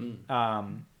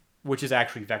 which is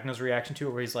actually Vecna's reaction to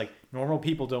it, where he's like, normal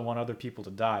people don't want other people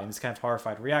to die. And this kind of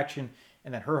horrified reaction.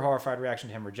 And then her horrified reaction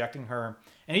to him rejecting her.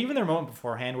 And even their moment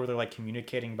beforehand where they're like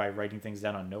communicating by writing things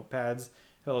down on notepads.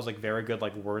 It was like very good,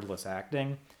 like wordless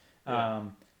acting. Yeah.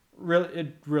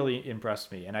 It really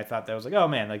impressed me. And I thought that was like, oh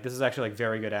man, like this is actually like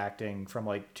very good acting from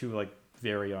like two like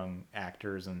very young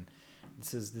actors. And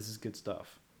this is good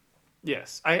stuff.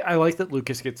 Yes, I like that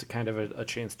Lucas gets kind of a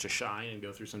chance to shine and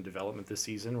go through some development this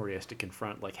season where he has to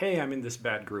confront like, hey, I'm in this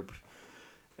bad group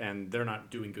and they're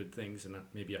not doing good things and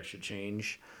maybe I should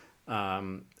change.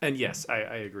 And yes, I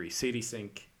agree. Sadie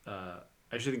Sink, I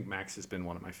actually think Max has been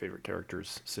one of my favorite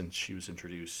characters since she was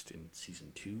introduced in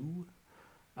season 2.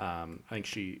 I think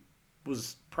she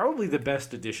was probably the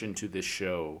best addition to this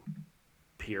show,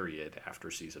 period, after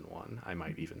season 1, I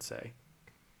might even say.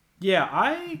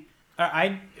 Yeah,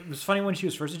 it was funny when she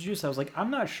was first introduced. I was like,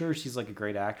 I'm not sure she's like a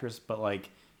great actress, but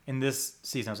like in this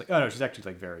season, I was like, oh no, she's actually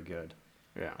like very good.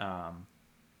 Yeah.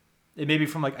 It may be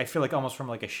from like I feel like almost from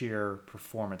like a sheer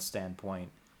performance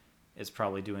standpoint, is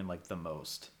probably doing like the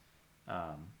most,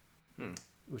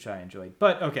 which I enjoyed.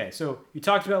 But okay, so you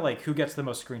talked about like who gets the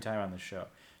most screen time on the show.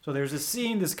 So there's this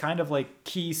scene, this kind of like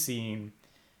key scene,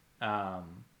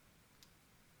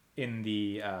 in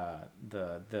the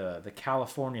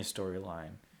California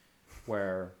storyline,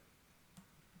 where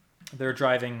they're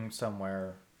driving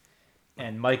somewhere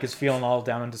and Mike is feeling all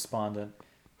down and despondent.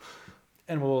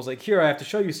 And Will's like, here, I have to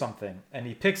show you something. And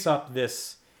he picks up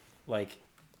this like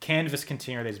canvas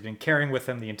container that he's been carrying with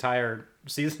him the entire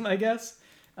season, I guess.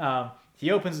 He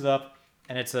opens it up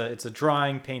and it's a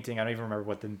drawing, painting, I don't even remember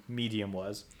what the medium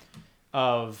was,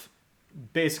 of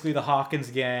basically the Hawkins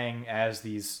gang as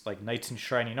these like knights in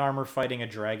shining armor fighting a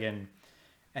dragon.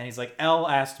 And he's like, Elle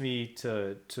asked me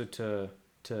to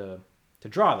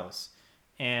draw this,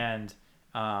 and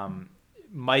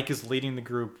Mike is leading the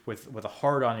group with a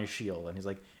heart on his shield, and he's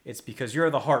like, it's because you're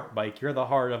the heart, Mike. You're the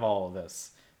heart of all of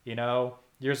this. You know,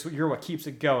 you're what keeps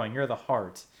it going. You're the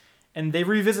heart. And they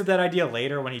revisit that idea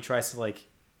later when he tries to like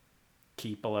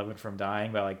keep Eleven from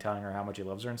dying by like telling her how much he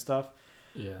loves her and stuff.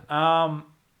 Yeah.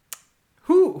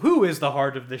 Who is the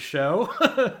heart of this show?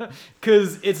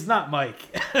 Because it's not Mike.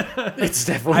 It's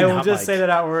definitely I will not just Mike. say that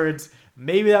outwards.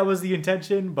 Maybe that was the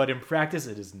intention, but in practice,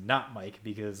 it is not Mike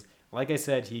because, like I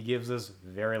said, he gives us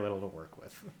very little to work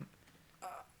with.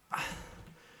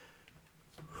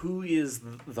 Who is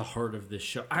the heart of this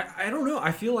show? I don't know.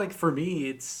 I feel like for me,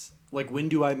 it's Like, when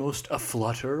do I most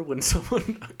afflutter when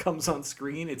someone comes on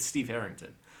screen? It's Steve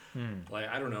Harrington. Like,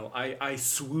 I don't know. I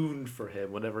swoon for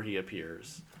him whenever he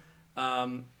appears.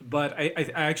 But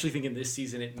I actually think in this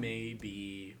season it may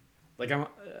be like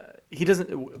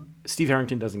Steve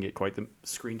Harrington doesn't get quite the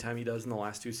screen time he does in the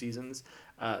last 2 seasons.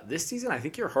 This season, I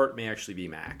think your heart may actually be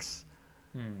Max.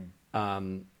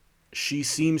 She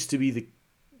seems to be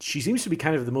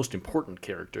kind of the most important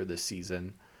character this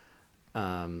season.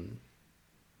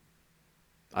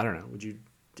 I don't know. Would you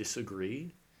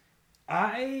disagree?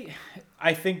 I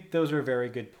think those are very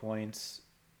good points.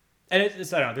 And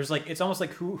it's I don't know. There's like it's almost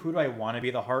like who do I want to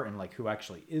be the heart and like who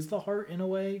actually is the heart in a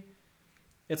way.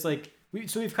 It's like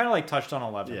we've kind of like touched on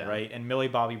 11, Yeah. right? And Millie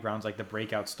Bobby Brown's like the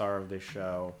breakout star of this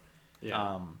show.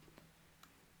 Yeah.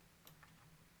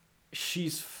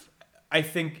 I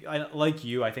think like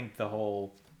you. I think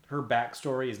her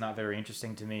backstory is not very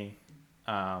interesting to me.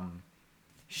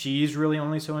 She's really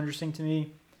only so interesting to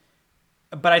me.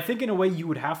 But I think in a way you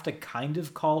would have to kind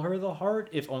of call her the heart,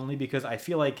 if only because I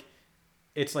feel like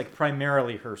it's like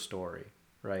primarily her story,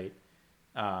 right?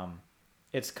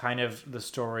 It's kind of the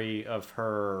story of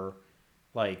her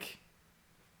like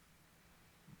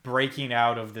breaking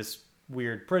out of this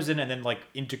weird prison and then like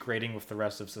integrating with the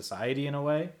rest of society in a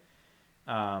way.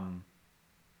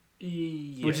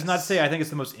 Yes. Which is not to say I think it's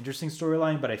the most interesting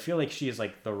storyline, but I feel like she is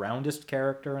like the roundest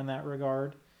character in that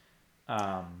regard.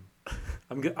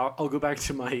 I'll go back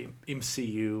to my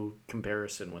MCU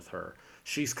comparison with her.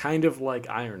 She's kind of like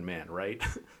Iron Man, right?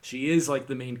 She is like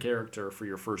the main character for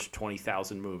your first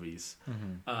 20,000 movies.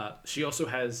 She also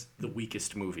has the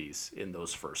weakest movies in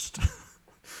those first.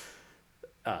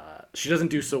 She doesn't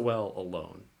do so well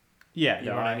alone. Yeah, You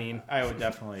know what I mean? I would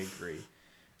definitely agree.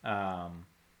 But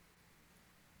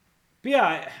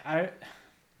yeah,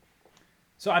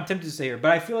 so I'm tempted to say her, but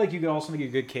I feel like you could also make a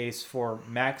good case for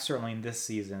Max, certainly in this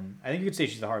season. I think you could say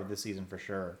she's the heart of this season for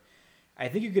sure. I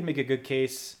think you could make a good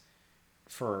case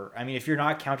for, I mean, if you're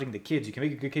not counting the kids, you can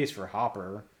make a good case for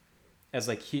Hopper. as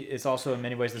like it's also in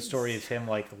many ways the story of him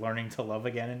like learning to love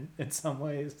again in some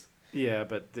ways. Yeah,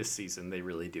 but this season they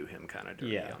really do him kind of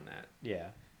dirty on that. Yeah.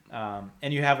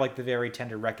 And you have like the very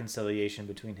tender reconciliation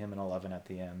between him and Eleven at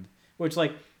the end, which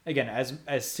like again,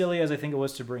 as silly as I think it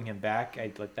was to bring him back,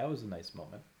 that was a nice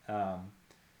moment.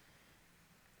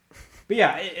 But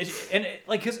yeah,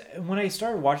 like because when I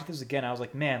started watching this again, I was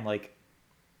like, man, like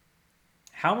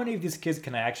how many of these kids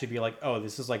can I actually be like, oh,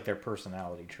 this is like their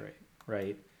personality trait,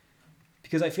 right?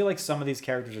 Because I feel like some of these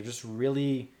characters are just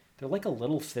really, they're like a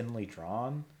little thinly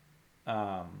drawn.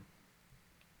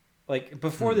 Like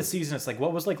before the season, it's like,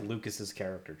 what was like Lucas's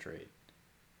character trait?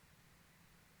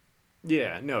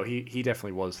 Yeah, no, he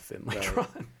definitely was thinly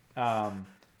drawn.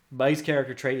 Mike's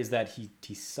character trait is that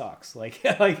he sucks. Like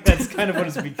that's kind of what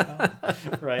it's become,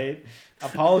 right?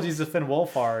 Apologies to Finn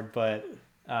Wolfhard, but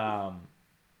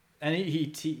and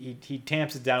he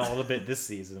tamps it down a little bit this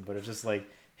season, but it's just like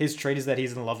his trait is that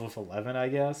he's in love with Eleven, I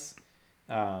guess.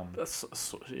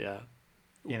 Yeah.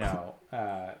 You know.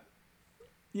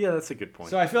 Yeah, that's a good point.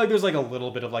 So I feel like there's like a little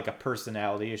bit of like a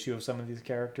personality issue of some of these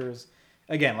characters.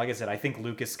 Again, like I said, I think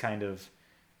Lucas kind of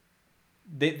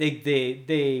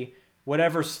they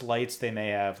whatever slights they may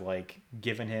have like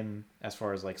given him as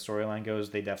far as like storyline goes,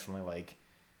 they definitely like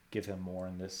give him more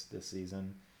in this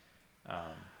season.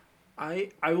 I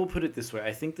will put it this way.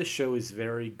 I think the show is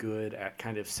very good at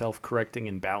kind of self-correcting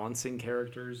and balancing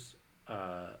characters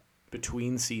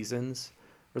between seasons.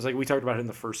 Whereas like we talked about it in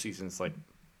the first season, it's like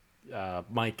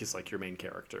Mike is like your main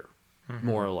character,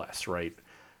 more or less, right?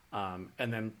 And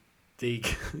then they,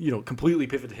 completely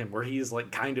pivot to him where he is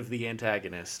like kind of the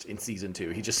antagonist in season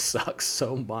 2. He just sucks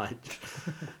so much.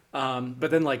 But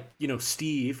then like,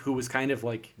 Steve, who was kind of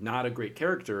like not a great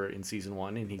character in season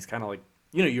 1, and he's kind of like,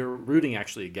 you're rooting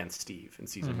actually against Steve in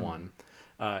season 1.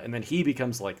 And then he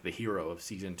becomes like the hero of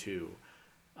season 2.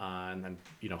 And then,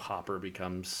 Hopper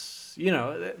becomes,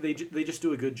 they just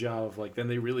do a good job of like, then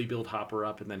they really build Hopper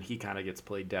up, and then he kind of gets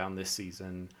played down this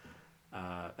season.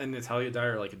 And Natalia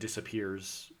Dyer like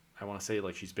disappears. I want to say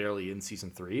like she's barely in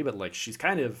season 3, but like she's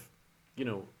kind of,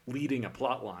 leading a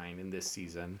plot line in this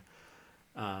season.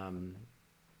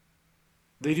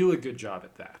 They do a good job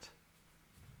at that.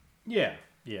 Yeah.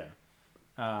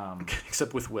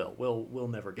 Except with Will. Will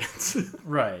never gets.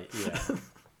 Right, yeah.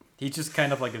 He's just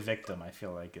kind of like a victim, I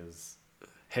feel like is.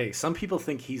 Hey, some people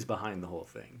think he's behind the whole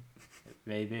thing.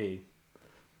 Maybe.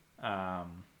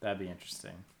 That'd be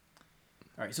interesting.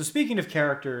 All right, so speaking of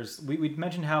characters, we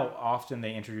mentioned how often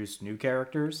they introduce new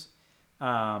characters.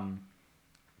 But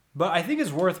I think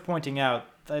it's worth pointing out,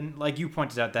 and like you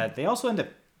pointed out, that they also end up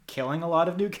killing a lot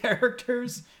of new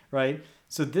characters, right?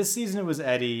 So this season it was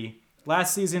Eddie.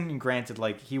 Last season, granted,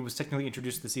 like he was technically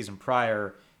introduced the season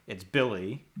prior, it's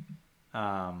Billy.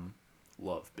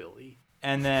 Love Billy.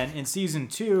 And then in season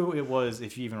 2, it was,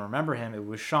 if you even remember him, it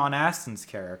was Sean Astin's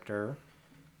character.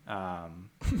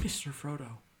 Mr.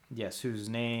 Frodo. Yes, whose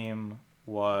name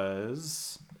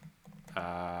was...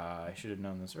 I should have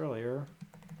known this earlier.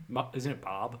 Isn't it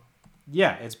Bob?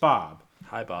 Yeah, it's Bob.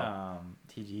 Hi, Bob.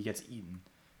 He gets eaten.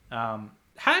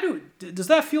 Does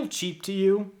that feel cheap to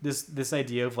you? This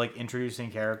idea of like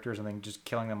introducing characters and then just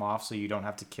killing them off so you don't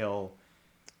have to kill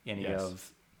any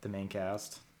of the main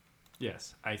cast?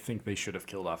 Yes, I think they should have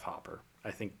killed off Hopper.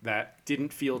 I think that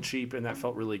didn't feel cheap, and that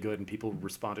felt really good, and people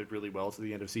responded really well to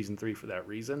the end of season 3 for that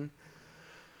reason.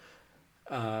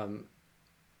 I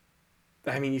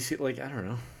mean, you see, like, I don't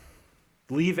know.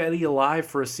 Leave Eddie alive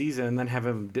for a season and then have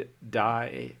him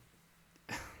die.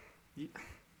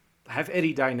 Have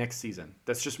Eddie die next season.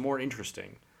 That's just more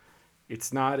interesting.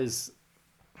 It's not as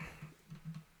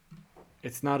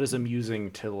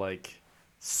amusing to, like,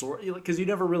 because you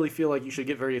never really feel like you should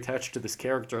get very attached to this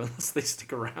character unless they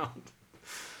stick around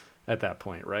at that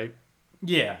point, right?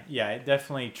 Yeah, it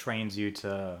definitely trains you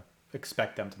to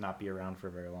expect them to not be around for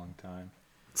a very long time.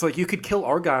 It's like you could kill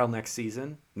Argyle next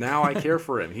season. Now I care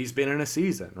for him. He's been in a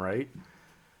season, right?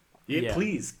 Yeah.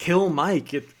 Please kill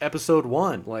Mike at episode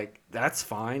 1. Like, that's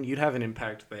fine. You'd have an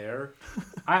impact there.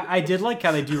 I did like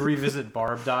how they do revisit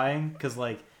Barb dying, because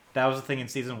like that was the thing in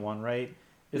season 1, right?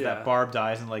 That Barb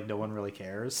dies and like no one really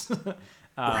cares.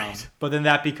 Right. But then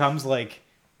that becomes like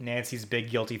Nancy's big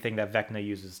guilty thing that Vecna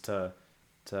uses to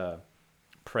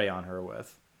prey on her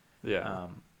with. Yeah.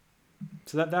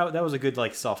 So that was a good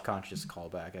like self-conscious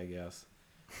callback, I guess.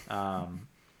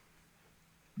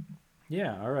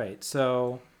 Yeah. All right.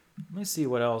 So let me see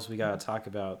what else we got to talk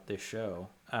about this show.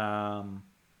 I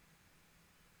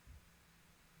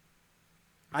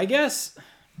guess.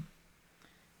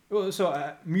 Well,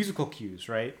 so musical cues,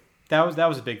 right? That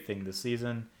was a big thing this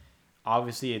season.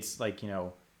 Obviously, it's like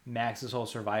Max's whole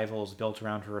survival is built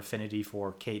around her affinity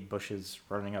for Kate Bush's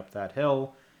running up that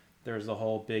hill. There's the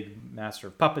whole big Master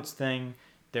of Puppets thing.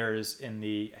 There's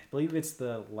I believe it's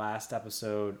the last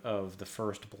episode of the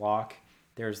first block.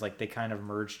 There's like they kind of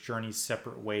merged Journey's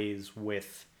separate ways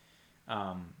with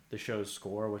the show's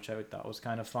score, which I thought was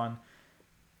kind of fun.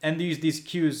 And these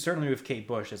cues, certainly with Kate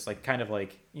Bush, it's like kind of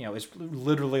like, it's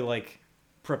literally like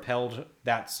propelled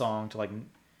that song to like,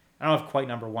 I don't know if quite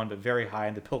number one, but very high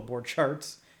in the Billboard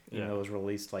charts, even though it was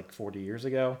released like 40 years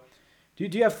ago. Do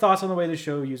you have thoughts on the way the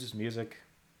show uses music?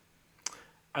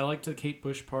 I liked the Kate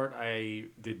Bush part. I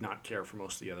did not care for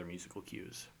most of the other musical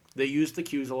cues. They used the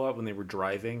cues a lot when they were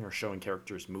driving or showing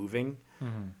characters moving.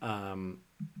 Mm-hmm.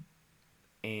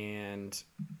 And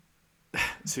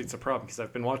so it's a problem because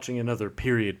I've been watching another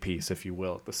period piece, if you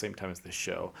will, at the same time as this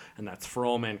show, and that's For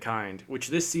All Mankind, which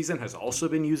this season has also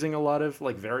been using a lot of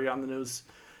like very on the nose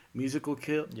musical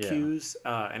cues,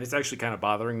 and it's actually kind of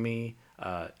bothering me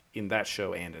in that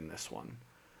show and in this one.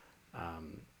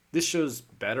 This show's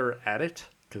better at it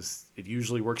because it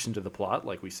usually works into the plot,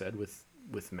 like we said with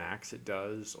Max, it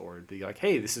does, or it'd be like,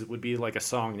 hey, would be like a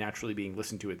song naturally being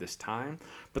listened to at this time.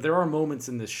 But there are moments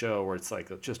in this show where it's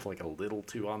like just like a little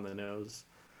too on the nose.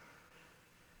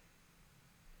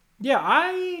 Yeah,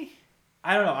 I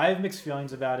don't know. I have mixed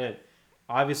feelings about it.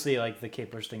 Obviously, like the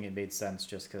Kate Bush thing, it made sense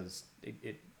just because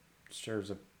it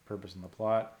serves a purpose in the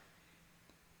plot.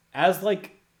 As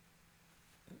like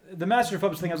the Master of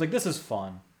Puppets thing, I was like, this is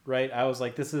fun, right? I was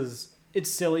like, it's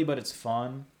silly, but it's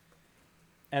fun.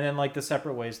 And then like the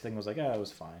Separate Ways thing was like, it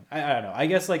was fine. I don't know. I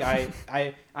guess like I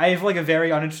have like a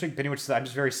very uninteresting opinion, which is I'm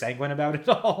just very sanguine about it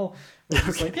all. It's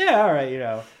just like, yeah, all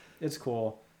right, it's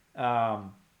cool. They're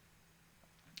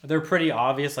pretty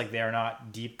obvious, like they are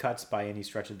not deep cuts by any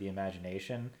stretch of the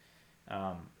imagination.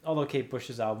 Although Kate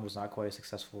Bush's album was not quite as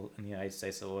successful in the United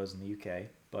States as it was in the UK,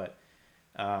 but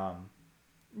I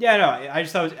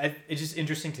just thought it's just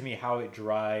interesting to me how it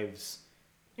drives.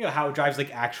 How it drives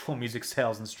like actual music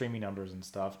sales and streaming numbers and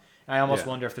stuff. And I almost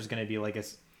wonder if there's going to be like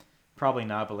probably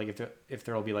not, but like if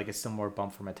there'll be like a similar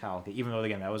bump for Metallica, even though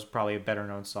again that was probably a better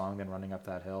known song than Running Up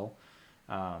That Hill.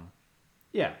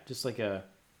 Just like a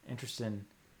interesting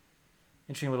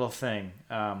little thing.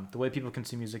 The way people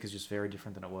consume music is just very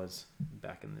different than it was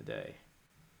back in the day.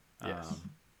 Yes.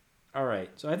 All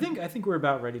right, so I think we're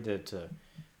about ready to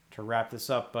wrap this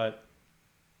up, but.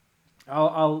 I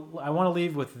want to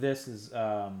leave with this is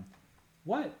how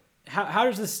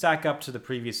does this stack up to the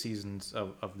previous seasons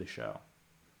of the show?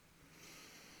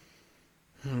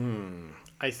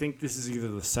 I think this is either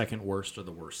the second worst or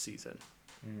the worst season.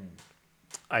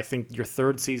 I think your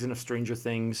third season of Stranger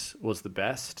Things was the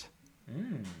best.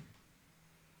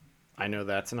 I know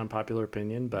that's an unpopular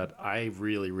opinion, but I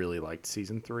really, really liked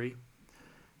season 3.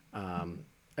 I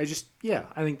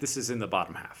think this is in the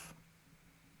bottom half.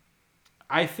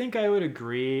 I think I would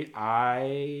agree.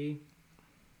 My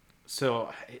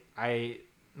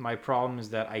problem is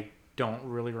that I don't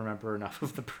really remember enough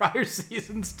of the prior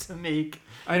seasons to make.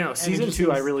 I know season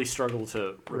 2. I really struggle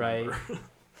to remember. Right.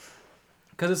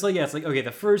 Because it's like okay,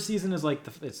 the first season is like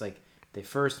it's like they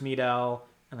first meet Elle,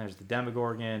 and there's the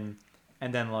Demogorgon,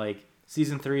 and then like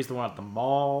season 3 is the one at the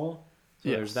mall.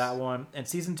 So there's that one, and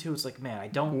season 2 is like, man, I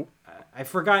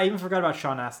even forgot about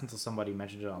Sean Astin until somebody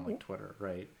mentioned it on like Twitter,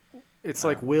 right? It's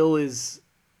like Will is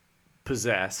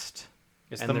possessed,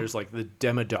 and there's like the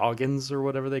Demodogons or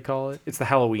whatever they call it. It's the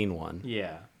Halloween one.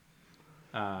 Yeah.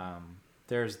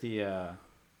 There's the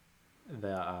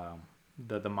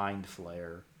Mind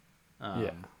Flayer.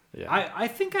 Yeah. I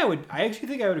actually think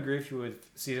I would agree with you with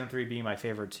season 3 being my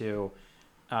favorite too.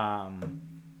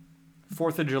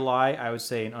 4th of July, I would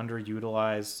say an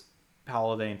underutilized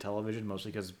holiday in television,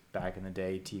 mostly because back in the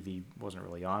day, TV wasn't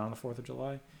really on the 4th of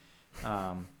July.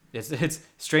 It's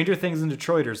Stranger Things and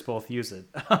Detroiters both use it.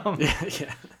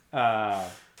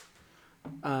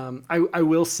 I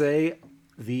will say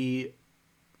the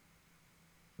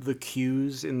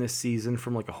cues in this season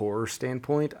from like a horror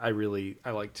standpoint, I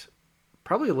liked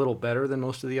probably a little better than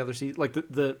most of the other seasons. Like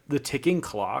the ticking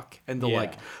clock and the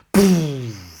like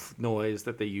boom noise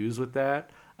that they use with that.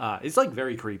 It's like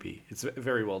very creepy. It's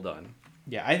very well done.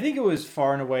 Yeah, I think it was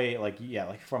far and away, like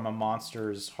from a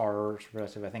monsters horror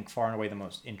perspective, I think far and away the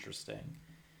most interesting.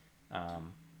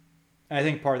 And I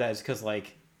think part of that is because,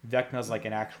 like, Vecna's, like,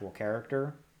 an actual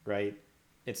character, right?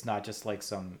 It's not just, like,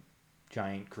 some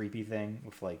giant creepy thing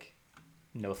with, like,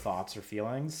 no thoughts or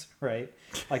feelings, right?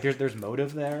 Like, there's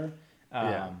motive there.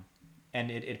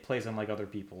 And it plays on, like, other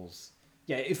people's...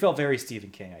 Yeah, it felt very Stephen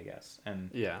King, I guess.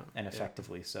 And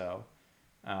effectively so.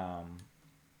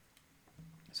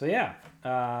 So yeah,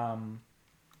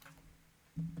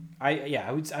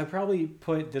 I'd probably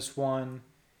put this one.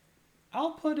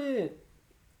 I'll put it.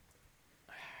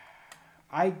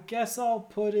 I guess I'll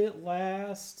put it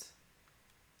last.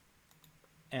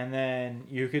 And then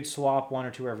you could swap one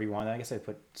or two wherever you want. I guess I'd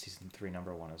put season 3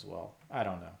 number 1 as well. I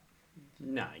don't know.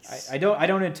 Nice. I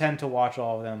don't intend to watch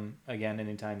all of them again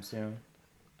anytime soon,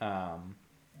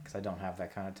 because I don't have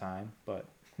that kind of time. But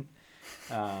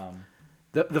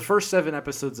the first 7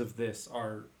 episodes of this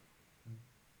are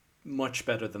much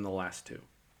better than the last 2.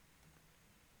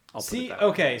 I'll put it that way.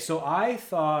 Okay, so I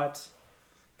thought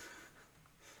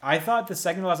the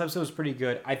second to last episode was pretty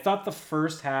good. I thought the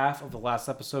first half of the last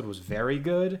episode was very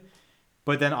good,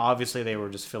 but then obviously they were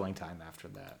just filling time after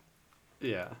that.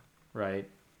 Yeah. Right?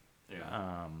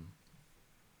 Yeah.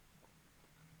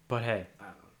 But hey,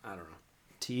 I don't know.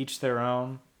 to each their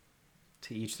own,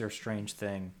 to each their strange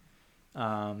thing.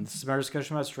 This is our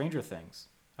discussion about Stranger Things.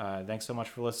 Thanks so much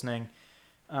for listening.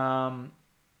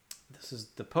 This is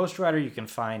the Post Rider. You can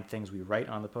find things we write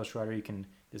on the Post Rider.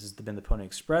 This has been the Pony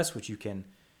Express, which you can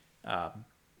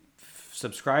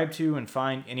subscribe to and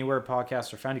find anywhere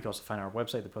podcasts are found. You can also find our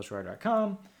website,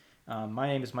 thepostrider.com. My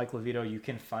name is Mike Levito. You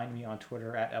can find me on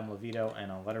Twitter at mlevito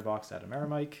and on Letterboxd at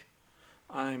Amerimike.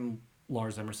 I'm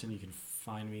Lars Emerson. You can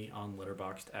find me on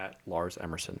Letterboxd at Lars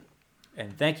Emerson.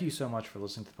 And thank you so much for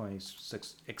listening to the Pony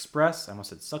Express. I almost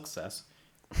said success.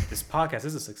 This podcast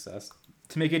is a success.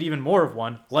 To make it even more of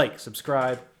one, like,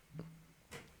 subscribe,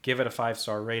 give it a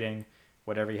 5-star rating,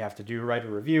 whatever you have to do, write a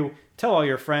review, tell all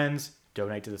your friends,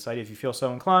 donate to the site if you feel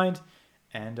so inclined,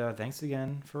 and thanks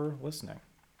again for listening.